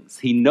things.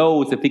 He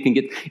knows if he can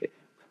get...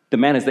 The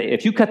man is there.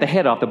 If you cut the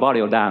head off, the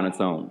body will die on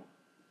its own.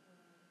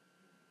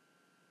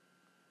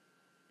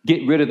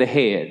 Get rid of the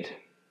head.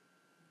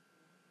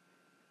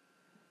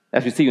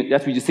 That's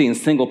what you see in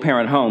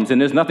single-parent homes. And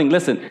there's nothing...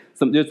 Listen,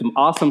 there's some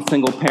awesome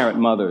single-parent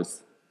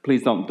mothers.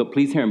 Please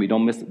hear me.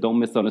 Don't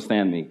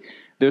misunderstand me.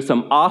 There's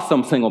some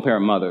awesome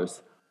single-parent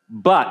mothers,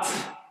 but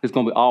there's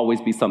going to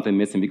always be something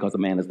missing because the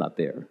man is not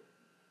there,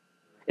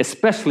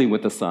 especially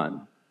with the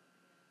son.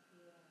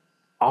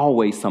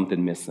 Always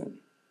something missing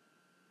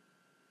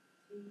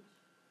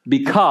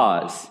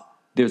because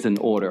there's an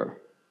order.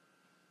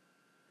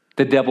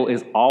 The devil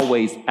is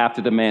always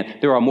after the man.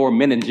 There are more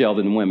men in jail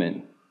than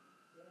women.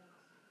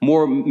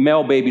 More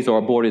male babies are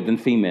aborted than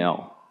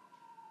female.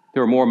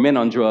 There are more men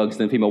on drugs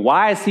than female.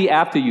 Why is he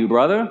after you,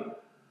 brother?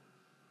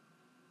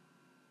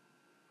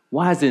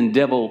 Why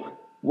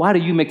do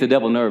you make the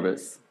devil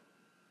nervous?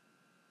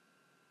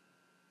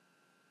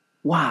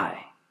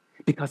 Why?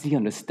 Because he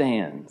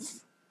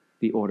understands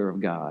the order of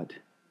God.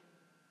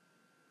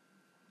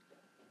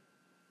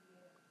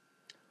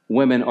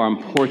 Women are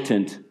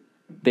important.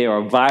 They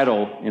are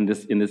vital in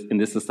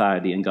this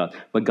society and God.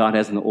 But God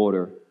has an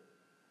order,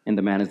 and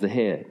the man is the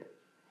head.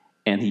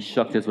 And he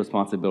shucked his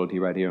responsibility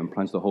right here and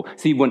plunged the whole.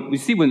 See, when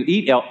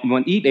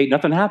Eve ate,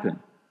 nothing happened.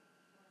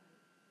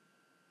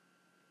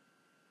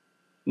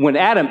 When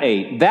Adam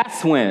ate,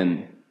 that's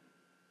when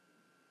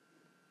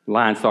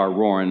lions start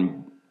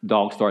roaring,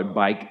 dogs start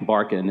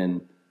barking,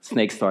 and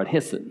snakes start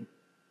hissing.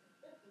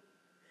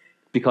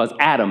 Because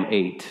Adam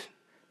ate.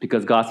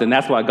 Because God said, and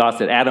that's why God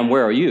said, Adam,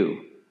 where are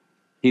you?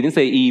 He didn't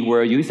say, Eve,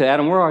 where are you? He said,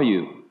 Adam, where are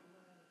you?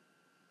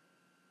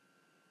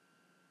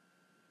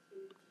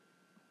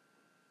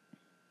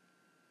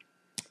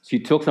 She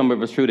took some of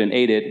his fruit and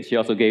ate it. She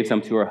also gave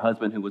some to her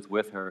husband who was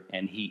with her,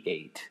 and he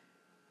ate.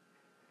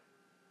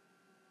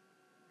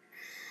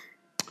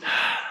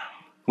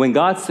 When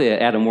God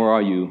said, Adam, where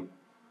are you?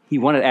 He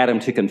wanted Adam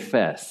to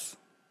confess.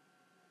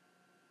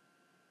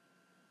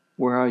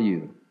 Where are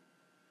you?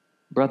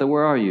 Brother,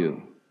 where are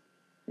you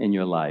in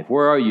your life?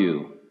 Where are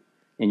you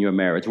in your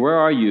marriage? Where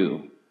are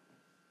you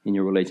in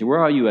your relationship? Where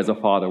are you as a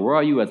father? Where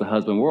are you as a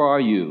husband? Where are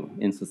you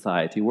in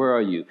society? Where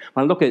are you?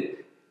 When I look at,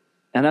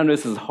 and I know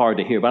this is hard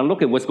to hear, but I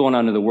look at what's going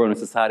on in the world and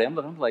society,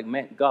 I'm like,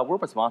 man, God, we're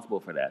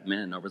responsible for that.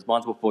 Men are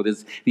responsible for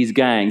these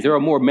gangs. There are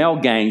more male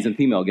gangs than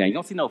female gangs. You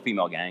don't see no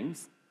female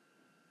gangs.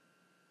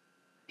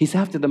 He's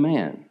after the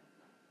man.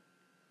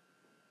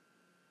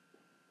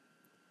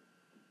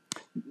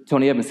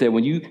 Tony Evans said,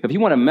 if you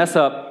want to mess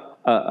up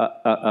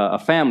a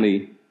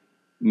family,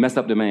 mess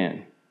up the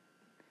man.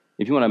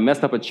 If you want to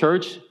mess up a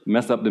church,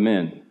 mess up the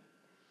men. If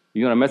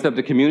you want to mess up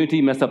the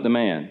community, mess up the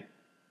man.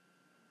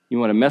 You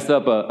want to mess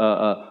up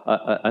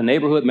a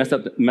neighborhood, mess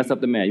up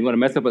the man. You want to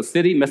mess up a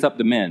city, mess up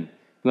the men.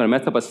 You want to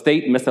mess up a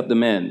state, mess up the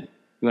men.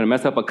 You want to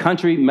mess up a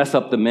country, mess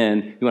up the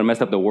men. You want to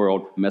mess up the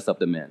world, mess up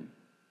the men.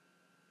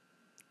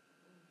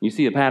 You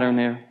see a pattern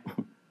there?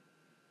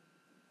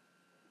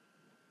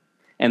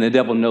 And the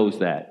devil knows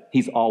that.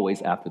 He's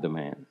always after the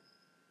man.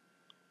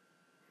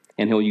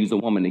 And he'll use a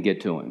woman to get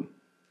to him,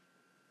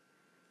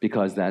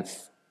 because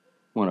that's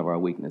one of our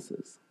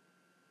weaknesses.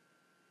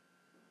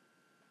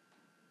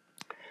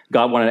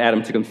 God wanted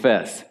Adam to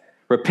confess.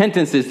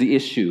 Repentance is the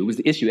issue. It was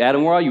the issue.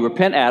 Adam, where are you?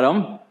 Repent,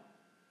 Adam.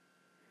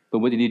 But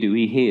what did he do?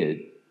 He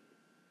hid.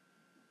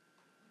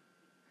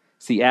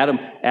 See, Adam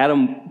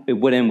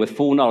went in with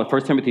full knowledge.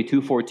 1 Timothy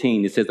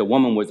 2:14, it says the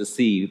woman was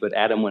deceived, but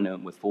Adam went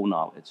in with full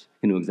knowledge.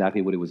 He knew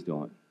exactly what he was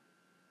doing.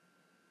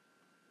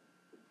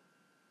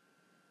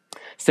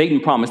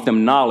 Satan promised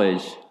them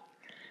knowledge.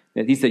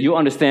 That he said, you'll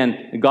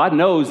understand, God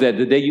knows that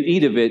the day you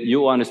eat of it,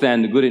 you'll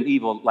understand the good and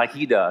evil like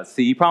he does.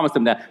 See, he promised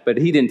them that, but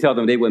he didn't tell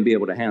them they wouldn't be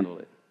able to handle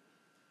it.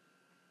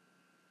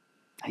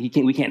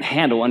 We can't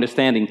handle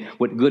understanding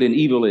what good and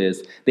evil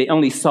is. They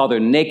only saw their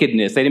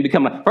nakedness. They didn't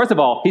become like, first of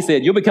all, he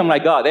said, you'll become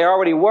like God. They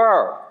already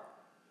were.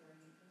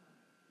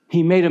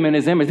 He made them in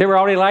his image. They were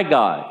already like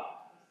God.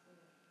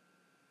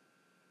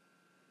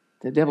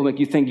 The devil make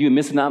you think you're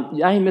missing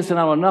out. I ain't missing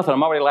out on nothing.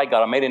 I'm already like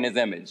God. I'm made in his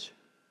image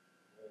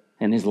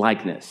and his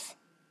likeness.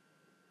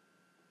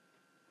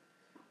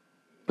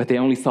 But they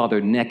only saw their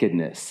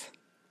nakedness,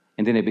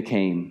 and then they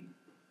became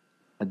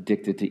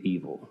addicted to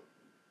evil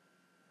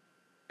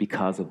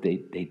because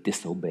they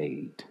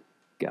disobeyed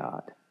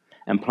God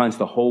and plunged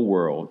the whole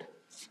world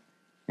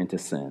into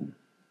sin.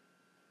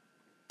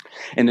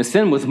 And the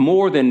sin was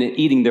more than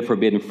eating the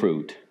forbidden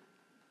fruit.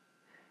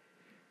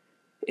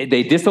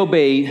 They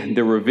disobeyed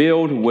the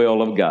revealed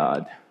will of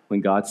God when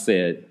God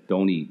said,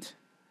 don't eat.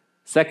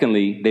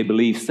 Secondly, they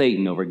believed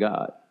Satan over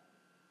God.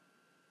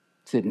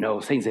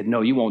 Satan said,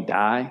 no, you won't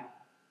die.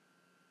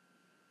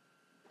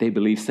 They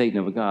believed Satan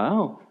over God.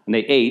 Oh, and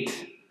they ate.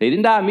 They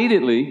didn't die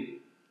immediately,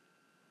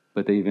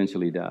 but they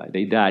eventually died.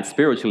 They died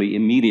spiritually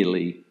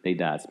immediately. They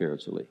died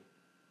spiritually.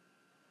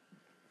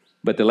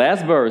 But the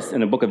last verse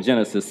in the book of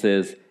Genesis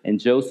says, and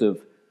Joseph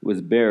was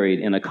buried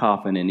in a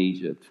coffin in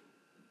Egypt.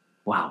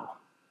 Wow.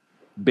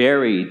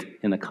 Buried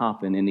in a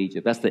coffin in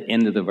Egypt. That's the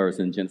end of the verse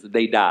in Genesis.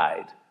 They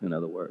died, in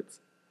other words,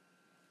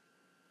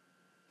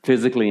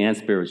 physically and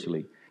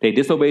spiritually. They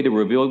disobeyed the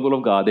revealed will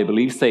of God. They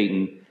believed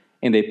Satan.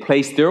 And they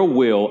placed their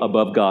will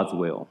above God's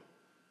will.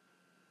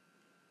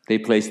 They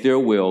placed their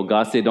will.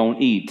 God said,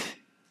 don't eat.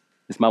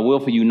 It's my will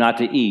for you not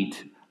to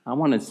eat. I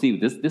want to see,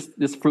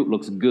 this fruit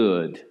looks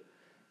good.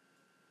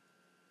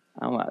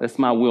 It's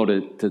my will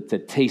to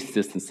taste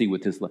this and see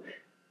what this looks like.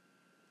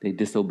 They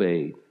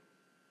disobeyed.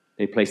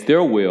 They placed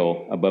their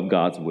will above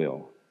God's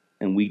will.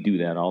 And we do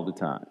that all the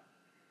time.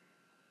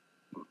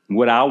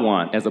 What I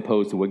want as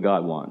opposed to what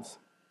God wants.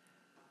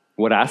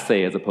 What I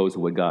say as opposed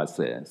to what God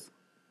says.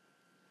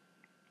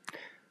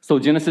 So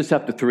Genesis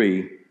chapter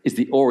 3 is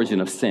the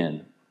origin of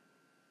sin.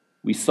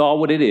 We saw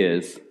what it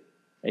is,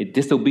 a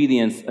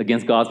disobedience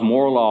against God's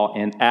moral law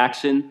in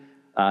action,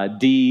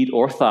 deed,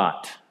 or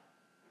thought.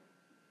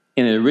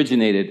 And it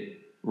originated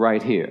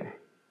right here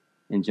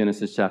in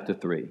Genesis chapter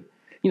 3.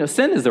 You know,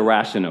 sin is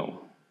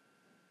irrational.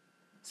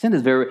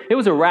 It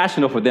was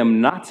irrational for them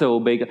not to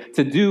obey God,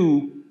 to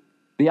do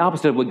the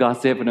opposite of what God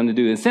said for them to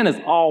do. And sin is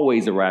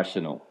always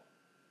irrational.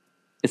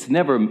 It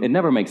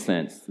never makes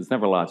sense. It's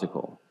never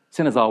logical.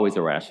 Sin is always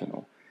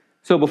irrational.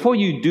 So before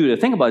you do that,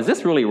 think about, is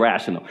this really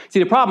rational? See,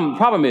 the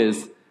problem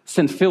is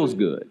sin feels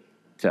good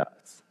to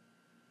us.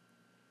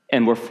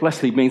 And we're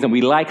fleshly beings, and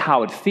we like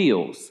how it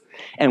feels.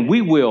 And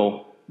we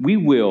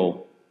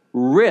will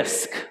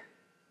risk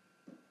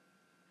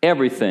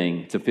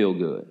everything to feel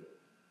good.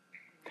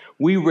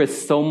 We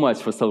risk so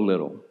much for so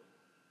little.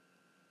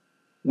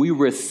 We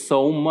risk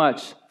so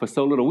much for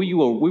so little. We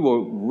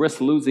will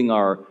risk losing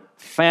our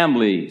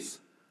families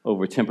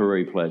over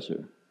temporary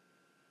pleasure.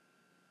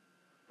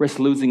 Risk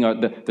losing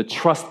the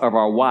trust of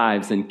our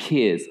wives and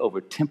kids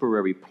over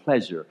temporary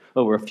pleasure,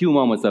 over a few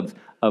moments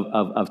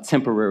of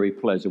temporary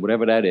pleasure,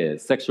 whatever that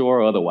is, sexual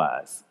or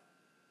otherwise.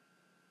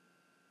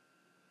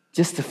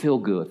 Just to feel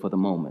good for the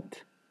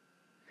moment.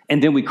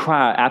 And then we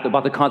cry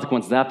about the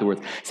consequences afterwards.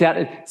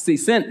 See,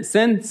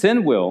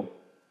 sin will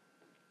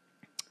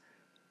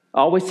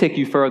always take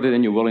you further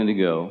than you're willing to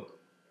go,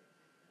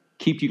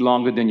 keep you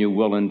longer than you're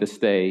willing to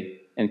stay,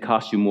 and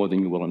cost you more than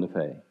you're willing to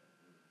pay.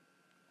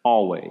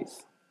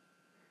 Always.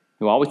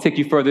 It will always take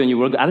you further than you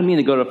will. I didn't mean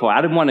to go to far.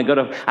 I didn't want to go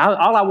to,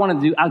 all I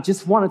wanted to do, I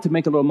just wanted to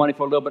make a little money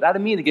for a little bit. I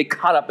didn't mean to get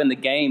caught up in the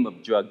game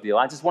of drug deal.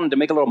 I just wanted to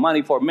make a little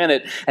money for a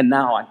minute, and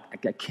now I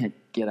can't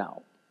get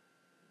out.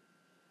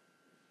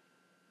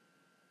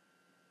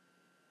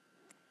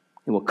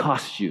 It will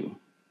cost you.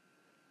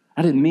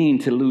 I didn't mean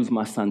to lose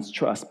my son's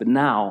trust, but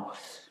now,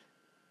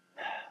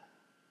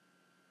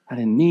 I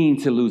didn't mean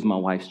to lose my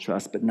wife's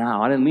trust, but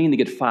now, I didn't mean to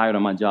get fired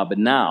on my job, but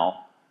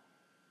now,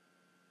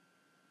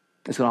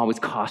 it's going to always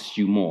cost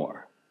you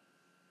more.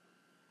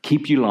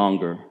 Keep you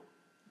longer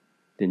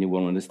than you're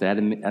willing to stay. I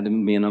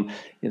didn't mean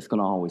it's going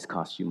to always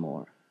cost you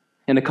more.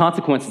 And the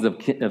consequences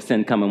of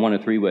sin come in one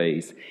of three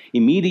ways: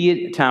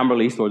 immediate, time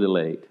released, or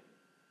delayed.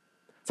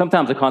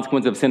 Sometimes the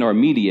consequences of sin are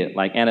immediate,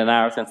 like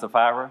Ananias and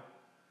Sapphira,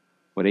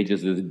 where you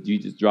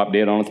just drop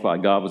dead on the spot.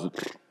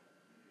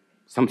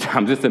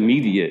 Sometimes it's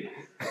immediate.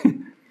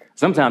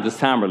 Sometimes it's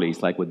time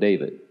released, like with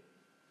David.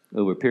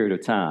 Over a period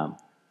of time,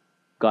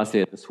 God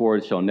said, the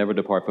sword shall never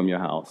depart from your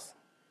house.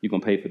 You're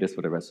going to pay for this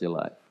for the rest of your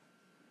life.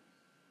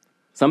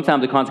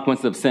 Sometimes the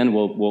consequences of sin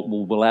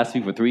will last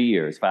you for 3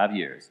 years, 5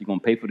 years. You're going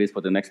to pay for this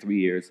for the next 3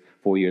 years,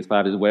 4 years,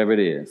 5 years, whatever it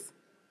is.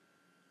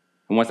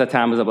 And once that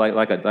time is up,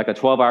 like a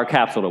 12-hour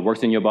capsule that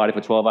works in your body for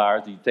 12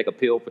 hours, you take a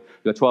pill,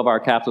 your 12-hour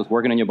capsule is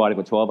working in your body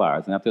for 12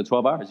 hours. And after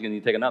 12 hours, you're going to need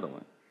to take another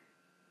one.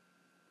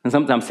 And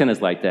sometimes sin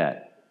is like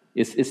that.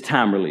 It's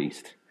time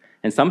released.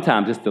 And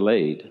sometimes it's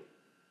delayed.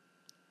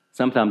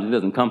 Sometimes it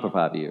doesn't come for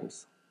 5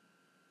 years.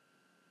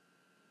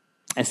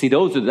 And see,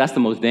 that's the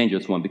most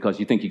dangerous one, because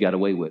you think you got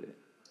away with it.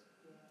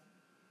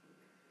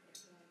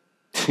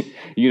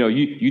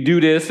 You do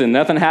this and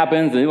nothing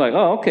happens, and you're like,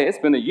 oh, okay, it's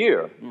been a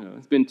year.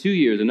 It's been 2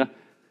 years.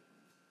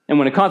 And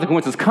when the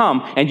consequences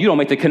come, and you don't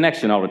make the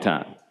connection all the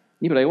time,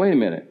 you're like, wait a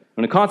minute.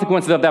 When the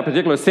consequences of that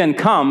particular sin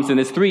comes, and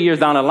it's 3 years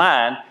down the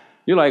line,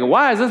 you're like,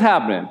 why is this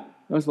happening?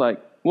 It's like,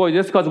 well,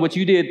 just because of what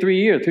you did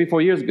 3,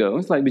 4 years ago.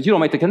 It's like, but you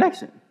don't make the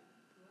connection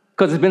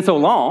because it's been so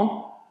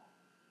long.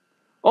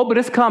 Oh, but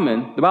it's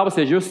coming. The Bible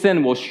says your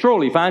sin will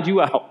surely find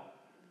you out.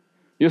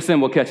 Your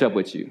sin will catch up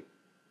with you.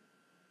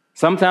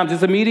 Sometimes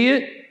it's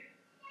immediate.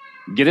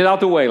 Get it out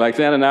the way, like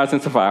Ananias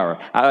and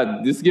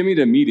Sapphira. Just give me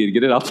the immediate,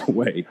 get it out the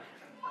way.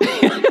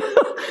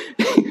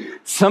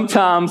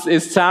 Sometimes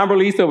it's time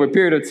released over a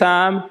period of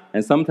time,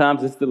 and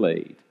sometimes it's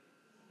delayed.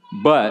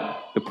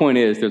 But the point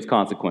is, there's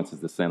consequences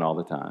to sin all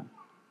the time.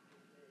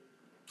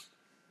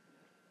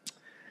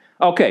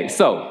 Okay,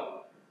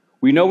 so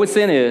we know what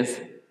sin is.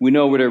 We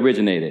know where it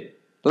originated.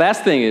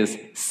 Last thing is,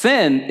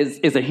 sin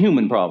is a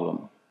human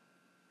problem.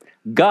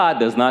 God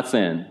does not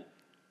sin.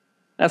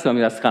 That's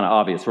kind of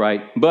obvious,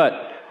 right? But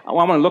I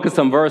want to look at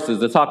some verses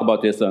to talk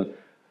about this.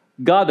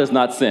 God does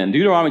not sin.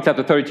 Deuteronomy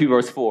chapter 32,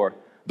 verse 4.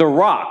 The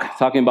rock,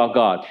 talking about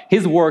God,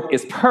 his work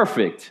is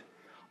perfect.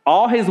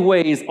 All his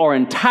ways are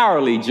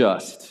entirely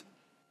just.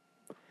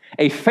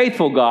 A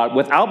faithful God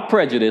without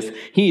prejudice.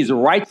 He is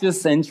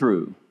righteous and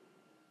true.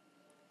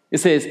 It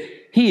says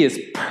he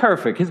is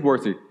perfect. His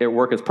work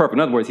is perfect. In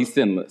other words, he's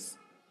sinless.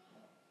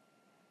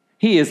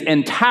 He is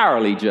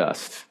entirely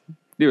just.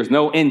 There is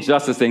no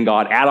injustice in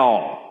God at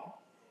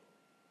all.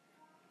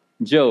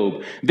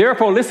 Job,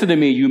 therefore listen to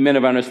me, you men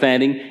of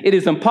understanding. It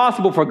is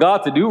impossible for God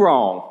to do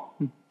wrong.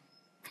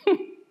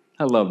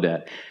 I love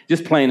that.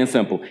 Just plain and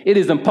simple. It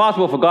is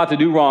impossible for God to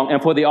do wrong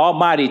and for the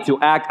Almighty to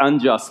act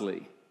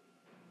unjustly.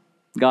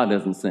 God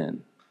doesn't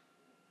sin.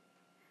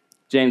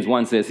 James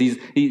 1 says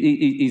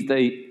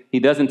he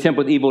doesn't tempt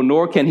with evil,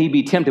 nor can he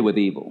be tempted with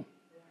evil.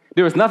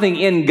 There is nothing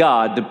in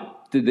God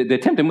to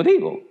tempt him with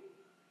evil.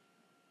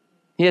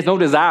 He has no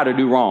desire to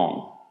do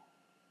wrong.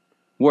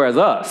 Whereas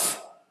us,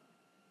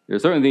 there are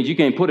certain things you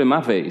can't put in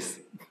my face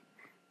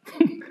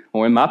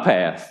or in my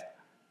path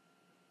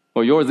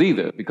or yours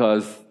either,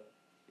 because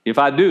if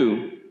I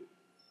do.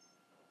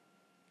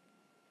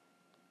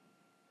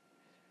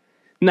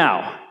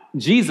 Now,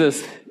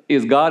 Jesus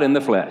is God in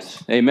the flesh.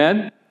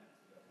 Amen?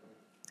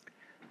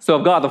 So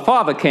if God the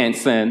Father can't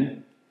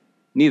sin,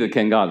 neither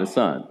can God the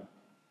Son.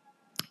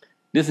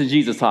 This is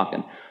Jesus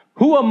talking.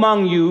 Who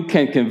among you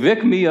can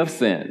convict me of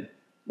sin?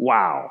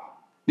 Wow.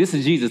 This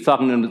is Jesus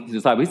talking to the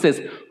disciples. He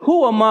says,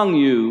 who among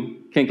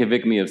you can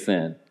convict me of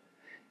sin?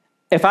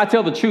 If I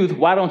tell the truth,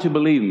 why don't you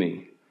believe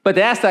me? But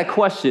to ask that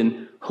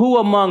question, who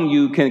among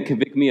you can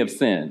convict me of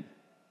sin?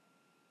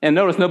 And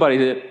notice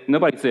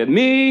nobody said,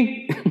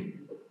 me.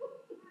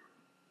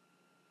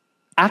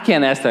 I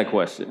can't ask that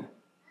question.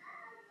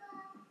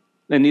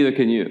 And neither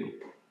can you.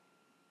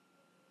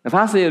 If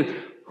I said,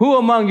 who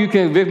among you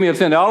can convict me of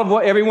sin?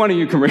 Every one of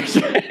you can raise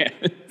your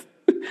hand.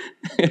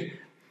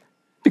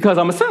 Because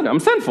I'm a sinner. I'm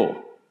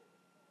sinful.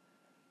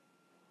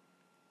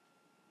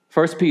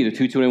 1 Peter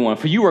 2:21,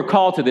 for you were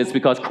called to this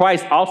because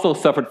Christ also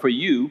suffered for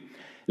you,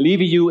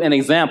 leaving you an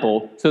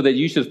example so that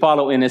you should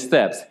follow in his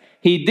steps.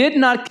 He did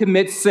not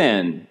commit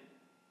sin,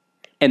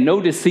 and no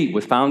deceit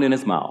was found in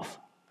his mouth.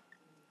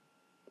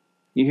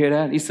 You hear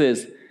that? He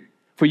says,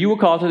 For you were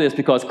called to this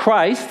because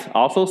Christ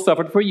also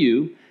suffered for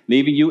you,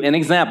 leaving you an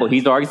example.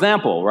 He's our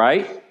example,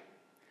 right?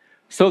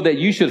 So that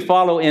you should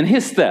follow in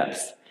his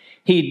steps.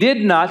 He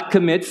did not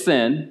commit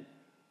sin,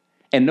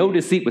 and no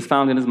deceit was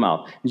found in his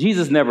mouth.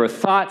 Jesus never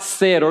thought,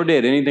 said, or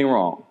did anything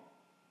wrong.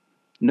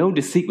 No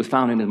deceit was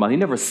found in his mouth. He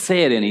never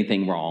said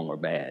anything wrong or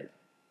bad.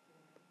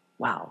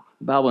 Wow.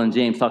 The Bible in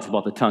James talks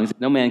about the tongue.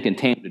 No man can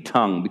tame the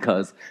tongue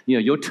because,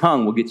 your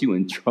tongue will get you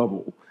in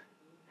trouble.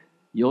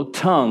 Your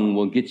tongue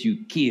will get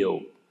you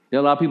killed. There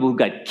are a lot of people who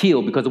got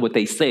killed because of what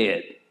they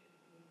said.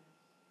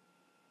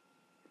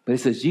 But it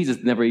says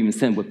Jesus never even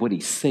sinned with what he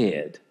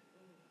said.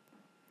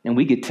 And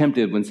we get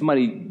tempted when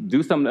somebody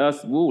do something to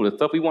us, the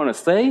stuff we want to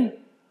say,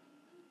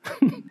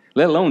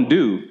 let alone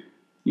do.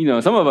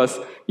 Some of us,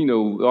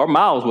 our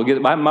mouths will get,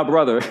 my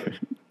brother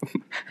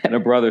had a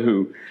brother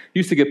who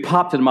used to get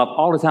popped in the mouth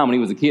all the time when he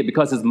was a kid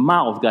because his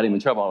mouth got him in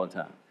trouble all the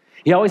time.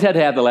 He always had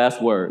to have the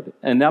last word.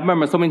 And I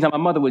remember so many times my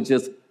mother would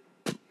just,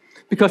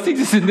 because he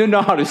just didn't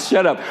know how to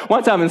shut up.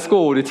 One time in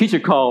school, the teacher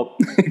called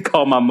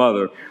my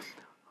mother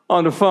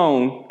on the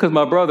phone because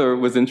my brother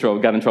was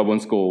got in trouble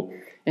in school.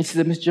 And she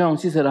said, Miss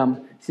Jones, she said,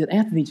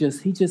 Anthony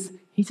he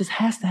just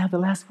has to have the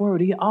last word.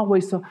 He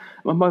always so.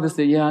 My mother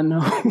said, yeah, I know.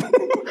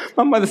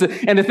 My mother said,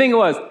 and the thing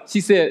was, she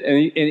said,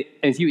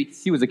 and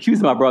she was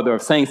accusing my brother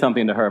of saying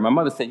something to her. My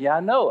mother said, yeah,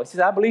 I know. She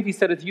said, I believe he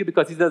said it to you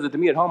because he does it to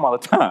me at home all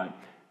the time.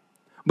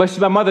 But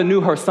my mother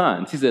knew her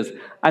son. She says,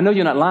 I know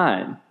you're not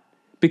lying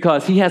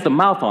because he has a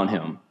mouth on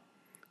him.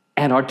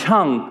 And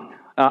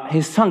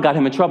his tongue got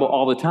him in trouble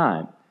all the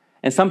time.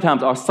 And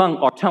sometimes our tongue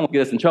will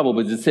get us in trouble,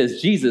 but it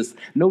says Jesus,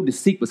 no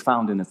deceit was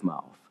found in his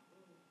mouth.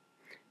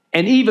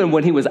 And even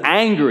when he was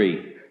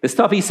angry, the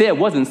stuff he said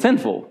wasn't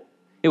sinful.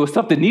 It was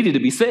stuff that needed to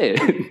be said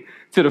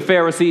to the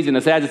Pharisees and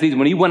the Sadducees.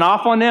 When he went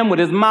off on them with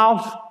his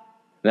mouth,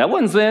 that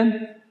wasn't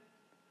sin.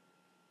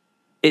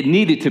 It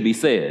needed to be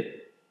said.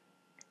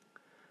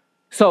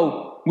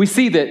 So we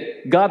see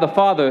that God the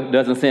Father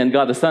doesn't sin,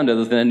 God the Son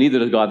doesn't sin, and neither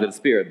does God the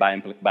Spirit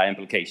by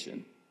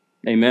implication.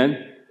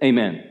 Amen?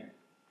 Amen.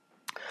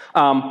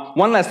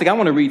 One last thing. I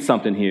want to read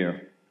something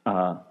here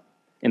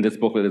in this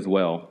booklet as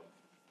well.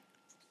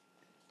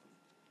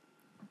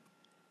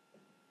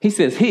 He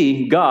says,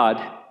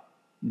 God,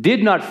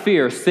 did not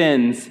fear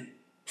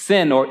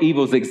sin or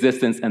evil's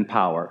existence and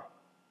power.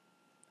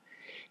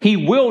 He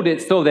willed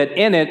it so that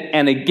in it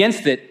and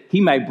against it, he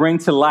might bring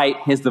to light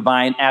his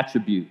divine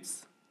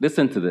attributes.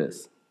 Listen to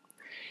this.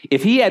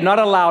 If he had not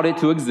allowed it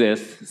to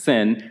exist,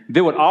 sin,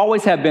 there would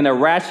always have been a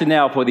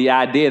rationale for the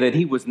idea that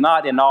he was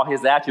not in all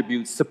his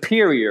attributes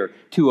superior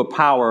to a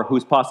power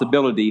whose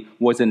possibility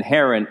was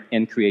inherent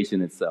in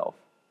creation itself.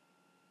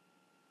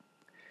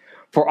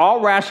 For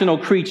all rational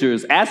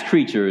creatures,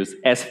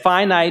 as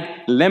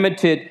finite,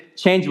 limited,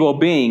 changeable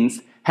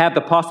beings, have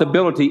the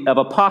possibility of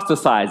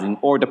apostatizing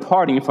or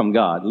departing from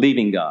God,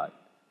 leaving God.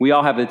 We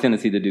all have the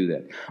tendency to do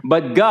that.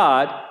 But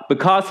God,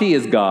 because he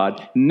is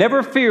God,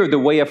 never feared the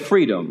way of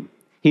freedom.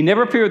 He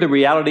never feared the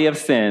reality of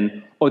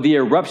sin or the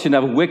eruption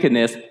of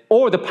wickedness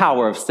or the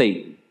power of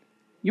Satan.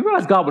 You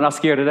realize God was not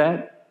scared of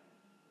that?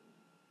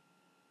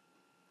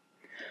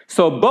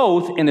 So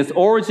both in its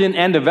origin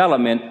and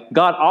development,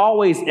 God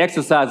always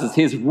exercises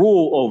his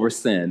rule over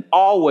sin.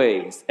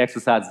 Always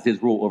exercises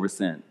his rule over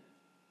sin.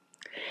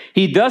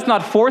 He does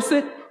not force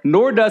it,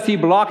 nor does he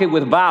block it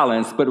with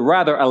violence, but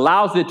rather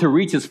allows it to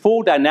reach its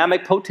full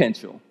dynamic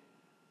potential.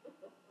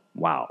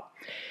 Wow.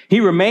 He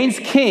remains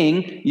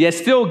king, yet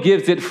still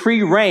gives it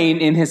free reign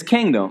in his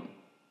kingdom.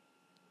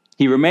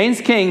 He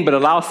remains king, but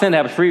allows sin to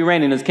have free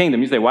reign in his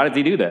kingdom. You say, why does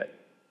he do that?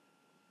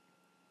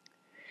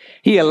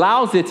 He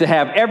allows it to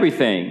have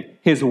everything,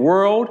 his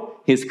world,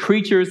 his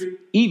creatures,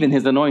 even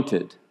his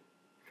anointed.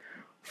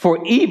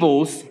 For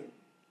evils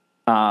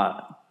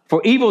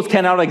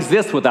cannot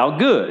exist without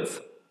goods.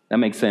 That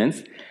makes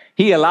sense.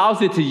 He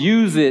allows it to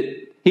use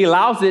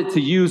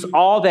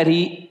all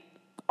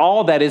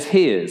that is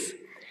his.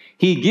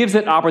 He gives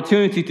it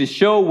opportunity to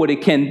show what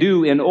it can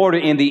do in order,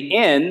 in the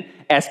end,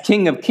 as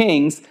King of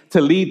Kings,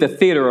 to lead the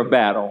theater of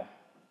battle.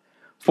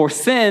 For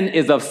sin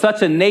is of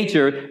such a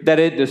nature that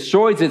it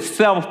destroys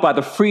itself by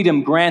the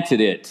freedom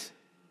granted it.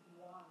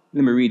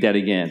 Let me read that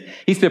again.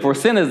 He said, for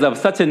sin is of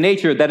such a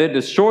nature that it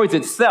destroys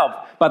itself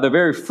by the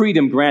very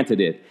freedom granted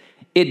it.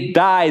 It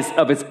dies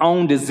of its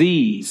own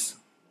disease.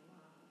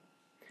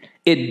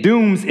 It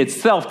dooms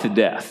itself to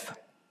death.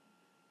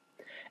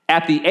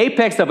 At the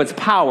apex of its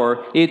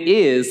power, it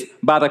is,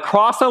 by the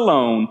cross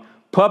alone,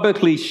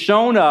 publicly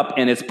shown up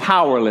in its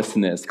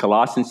powerlessness.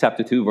 Colossians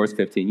chapter 2, verse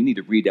 15. You need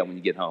to read that when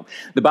you get home.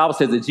 The Bible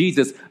says that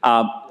Jesus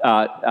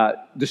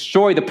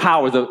destroyed the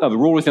powers of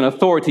rulers and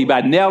authority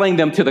by nailing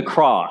them to the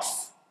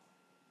cross.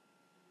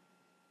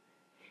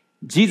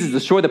 Jesus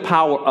destroyed the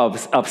power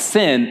of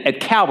sin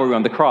at Calvary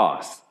on the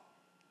cross.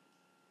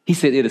 He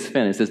said, it is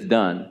finished, it's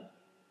done.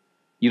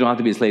 You don't have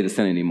to be a slave to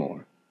sin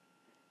anymore.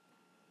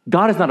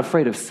 God is not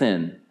afraid of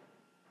sin.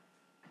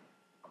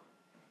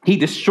 He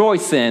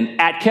destroyed sin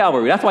at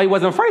Calvary. That's why he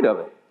wasn't afraid of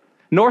it.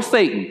 Nor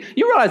Satan.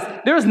 You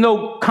realize there's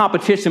no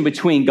competition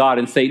between God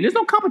and Satan. There's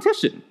no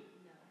competition.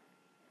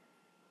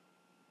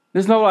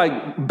 There's no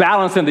like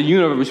balance in the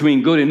universe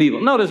between good and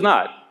evil. No, there's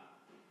not.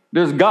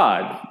 There's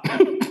God.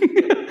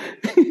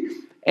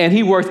 And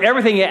he works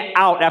everything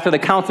out after the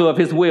counsel of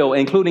his will,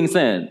 including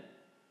sin.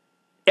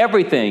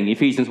 Everything,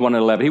 Ephesians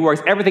 1:11. He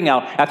works everything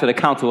out after the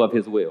counsel of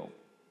his will.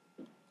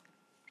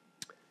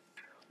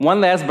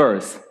 One last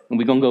verse, and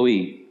we're going to go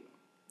eat.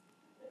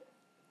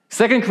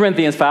 2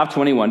 Corinthians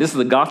 5:21. This is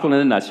the gospel in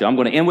a nutshell. I'm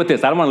going to end with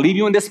this. I don't want to leave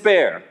you in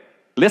despair.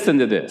 Listen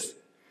to this.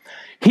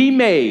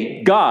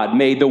 God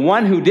made the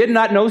one who did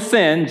not know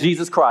sin,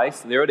 Jesus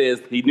Christ. There it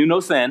is. He knew no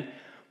sin.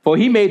 For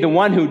he made the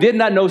one who did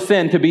not know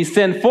sin to be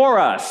sin for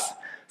us,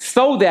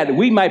 so that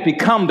we might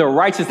become the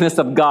righteousness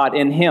of God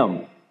in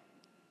him.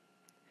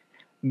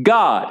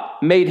 God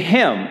made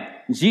him,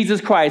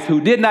 Jesus Christ,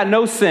 who did not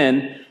know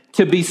sin,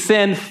 to be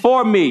sin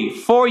for me,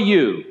 for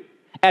you,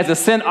 as a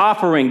sin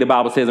offering, the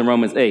Bible says in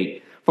Romans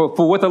 8.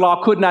 For what the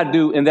law could not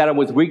do, in that it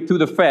was weak through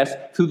the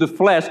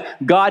flesh,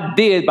 God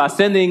did by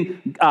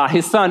sending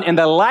his son in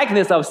the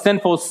likeness of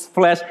sinful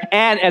flesh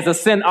and as a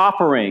sin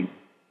offering,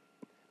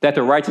 that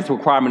the righteous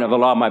requirement of the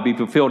law might be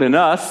fulfilled in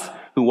us,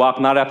 who walk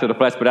not after the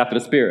flesh, but after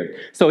the Spirit.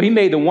 So he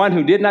made the one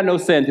who did not know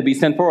sin to be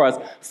sin for us,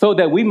 so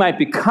that we might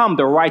become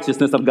the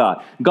righteousness of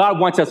God. God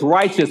wants us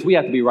righteous. We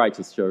have to be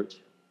righteous, church.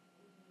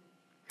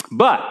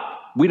 But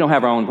we don't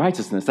have our own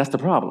righteousness. That's the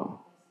problem.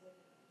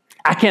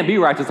 I can't be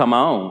righteous on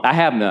my own. I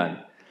have none.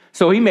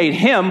 So he made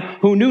him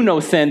who knew no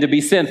sin to be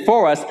sin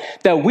for us,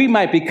 that we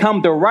might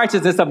become the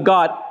righteousness of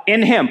God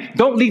in him.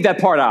 Don't leave that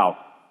part out.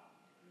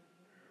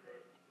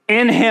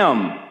 In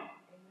him.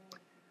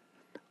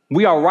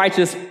 We are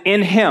righteous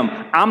in him.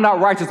 I'm not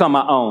righteous on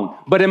my own,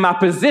 but in my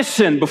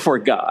position before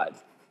God.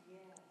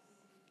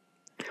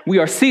 We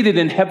are seated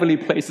in heavenly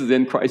places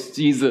in Christ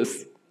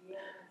Jesus.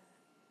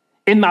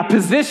 In my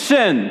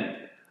position,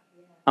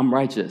 I'm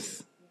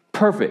righteous.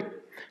 Perfect.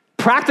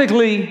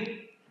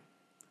 Practically,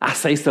 I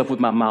say stuff with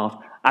my mouth.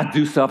 I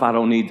do stuff I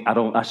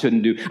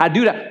shouldn't do. I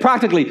do that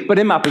practically, but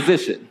in my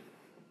position,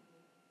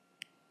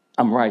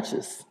 I'm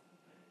righteous.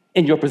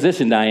 In your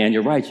position, Diane,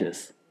 you're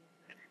righteous.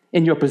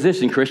 In your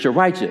position, Chris, you're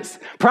righteous.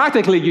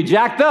 Practically, you're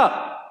jacked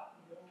up.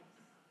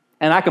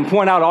 And I can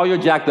point out all your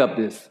jacked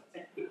upness.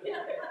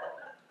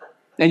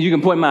 And you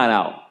can point mine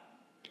out.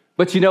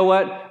 But you know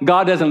what?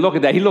 God doesn't look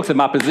at that. He looks at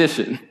my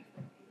position.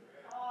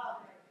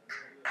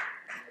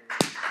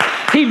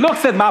 He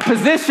looks at my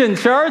position,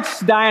 church.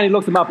 Diane, he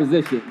looks at my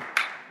position.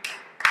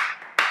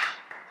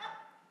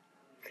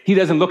 He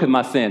doesn't look at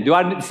my sin. Do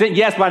I sin?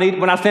 Yes,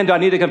 when I sin, do I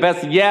need to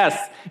confess? Yes,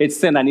 it's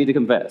sin I need to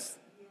confess.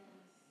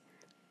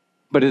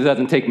 But it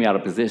doesn't take me out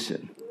of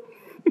position.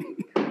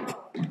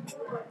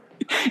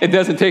 It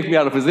doesn't take me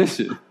out of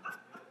position.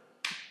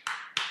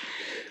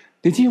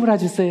 Did you hear what I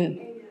just said?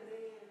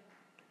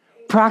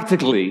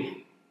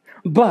 Practically.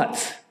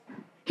 But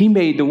he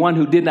made the one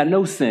who did not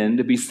know sin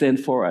to be sin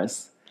for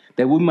us,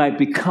 that we might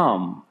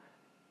become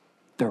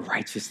the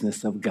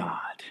righteousness of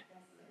God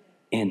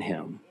in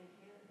him.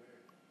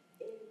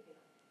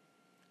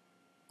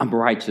 I'm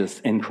righteous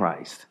in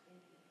Christ.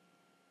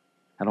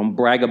 I don't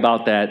brag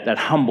about that. That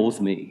humbles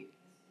me.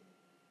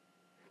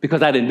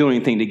 Because I didn't do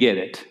anything to get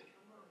it.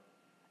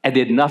 I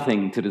did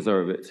nothing to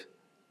deserve it.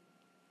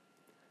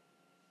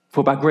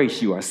 For by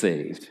grace you are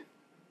saved,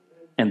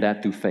 and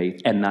that through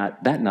faith, and not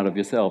of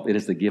yourself. It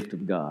is the gift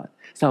of God.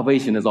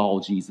 Salvation is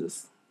all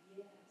Jesus.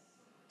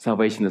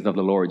 Salvation is of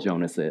the Lord,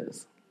 Jonah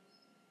says.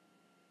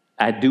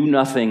 I do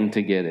nothing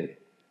to get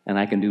it, and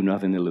I can do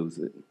nothing to lose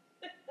it.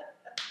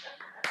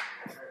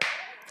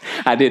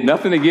 I did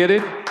nothing to get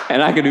it,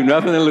 and I can do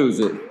nothing to lose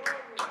it.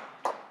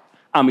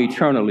 I'm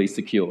eternally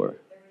secure.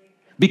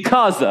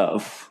 Because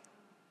of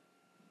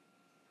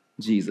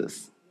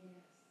Jesus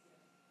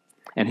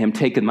and him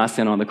taking my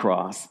sin on the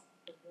cross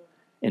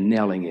and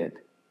nailing it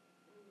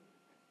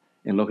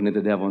and looking at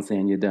the devil and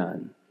saying, you're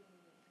done.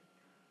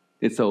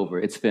 It's over.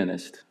 It's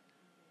finished.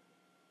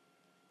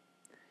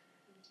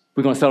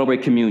 We're going to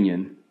celebrate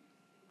communion.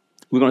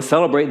 We're going to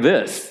celebrate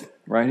this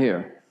right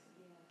here.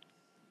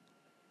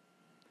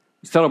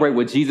 Celebrate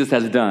what Jesus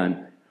has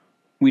done.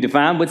 We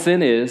define what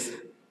sin is.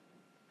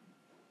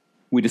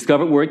 We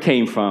discovered where it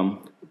came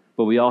from.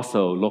 But we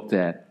also looked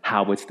at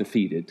how it's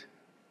defeated,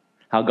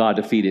 how God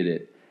defeated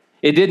it.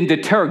 It didn't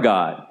deter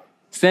God.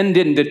 Sin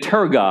didn't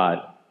deter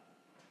God.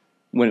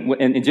 When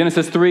in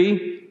Genesis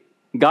 3,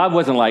 God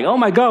wasn't like, oh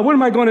my God, what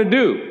am I going to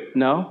do?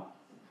 No,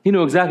 he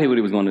knew exactly what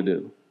he was going to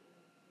do.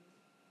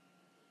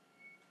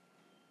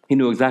 He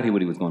knew exactly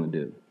what he was going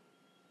to do.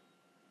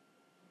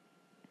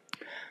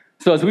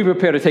 So as we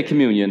prepare to take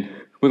communion,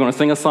 we're going to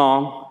sing a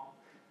song,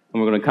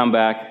 and we're going to come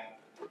back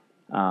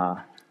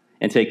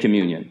and take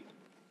communion.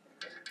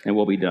 And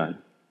we'll be done.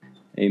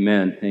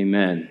 Amen.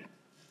 Amen.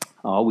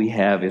 All we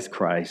have is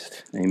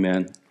Christ.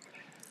 Amen.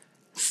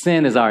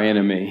 Sin is our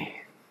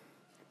enemy.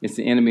 It's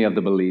the enemy of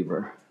the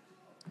believer.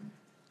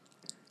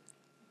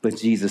 But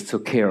Jesus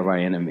took care of our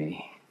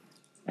enemy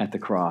at the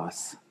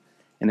cross.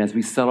 And as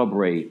we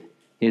celebrate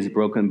his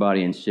broken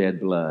body and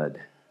shed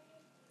blood,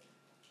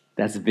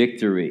 that's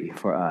victory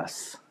for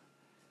us.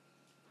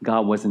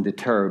 God wasn't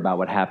deterred by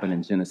what happened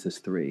in Genesis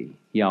 3.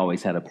 He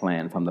always had a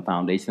plan from the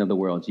foundation of the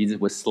world. Jesus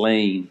was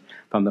slain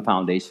from the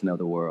foundation of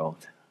the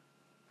world.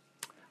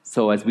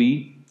 So as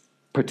we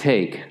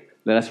partake,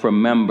 let us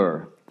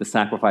remember the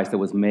sacrifice that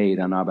was made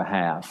on our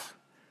behalf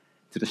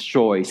to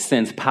destroy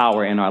sin's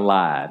power in our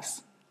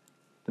lives.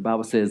 The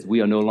Bible says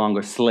we are no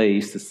longer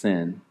slaves to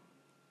sin.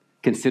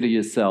 Consider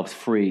yourselves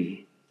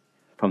free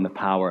from the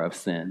power of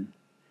sin.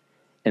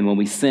 And when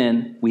we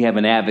sin, we have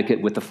an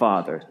advocate with the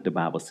Father, the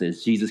Bible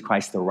says, Jesus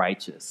Christ the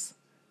righteous,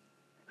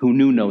 who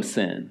knew no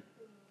sin.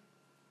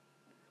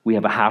 We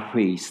have a high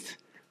priest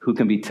who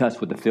can be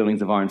touched with the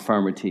feelings of our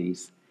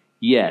infirmities,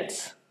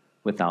 yet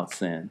without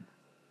sin.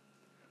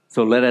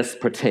 So let us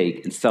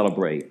partake and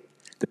celebrate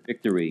the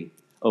victory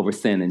over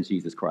sin in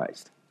Jesus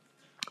Christ.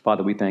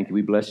 Father, we thank you.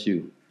 We bless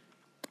you.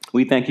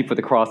 We thank you for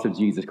the cross of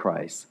Jesus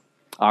Christ,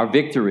 our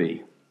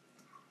victory,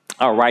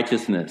 our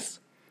righteousness,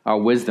 our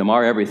wisdom,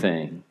 our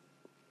everything.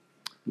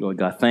 Lord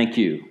God, thank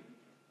you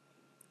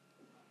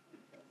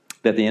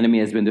that the enemy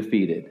has been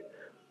defeated.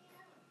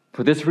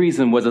 For this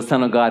reason was the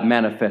Son of God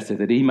manifested,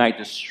 that he might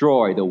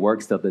destroy the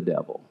works of the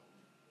devil.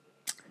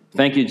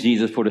 Thank you,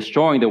 Jesus, for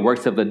destroying the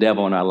works of the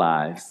devil in our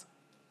lives.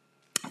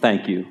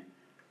 Thank you.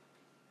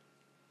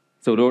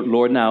 So,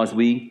 Lord, now as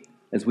we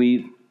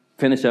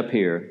finish up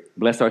here,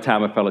 bless our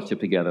time of fellowship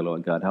together,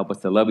 Lord God. Help us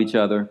to love each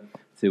other,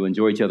 to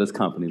enjoy each other's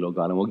company, Lord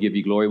God. And we'll give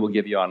you glory, we'll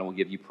give you honor, we'll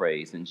give you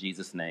praise. In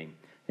Jesus' name,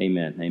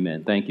 amen.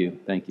 Amen. Thank you.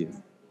 Thank you.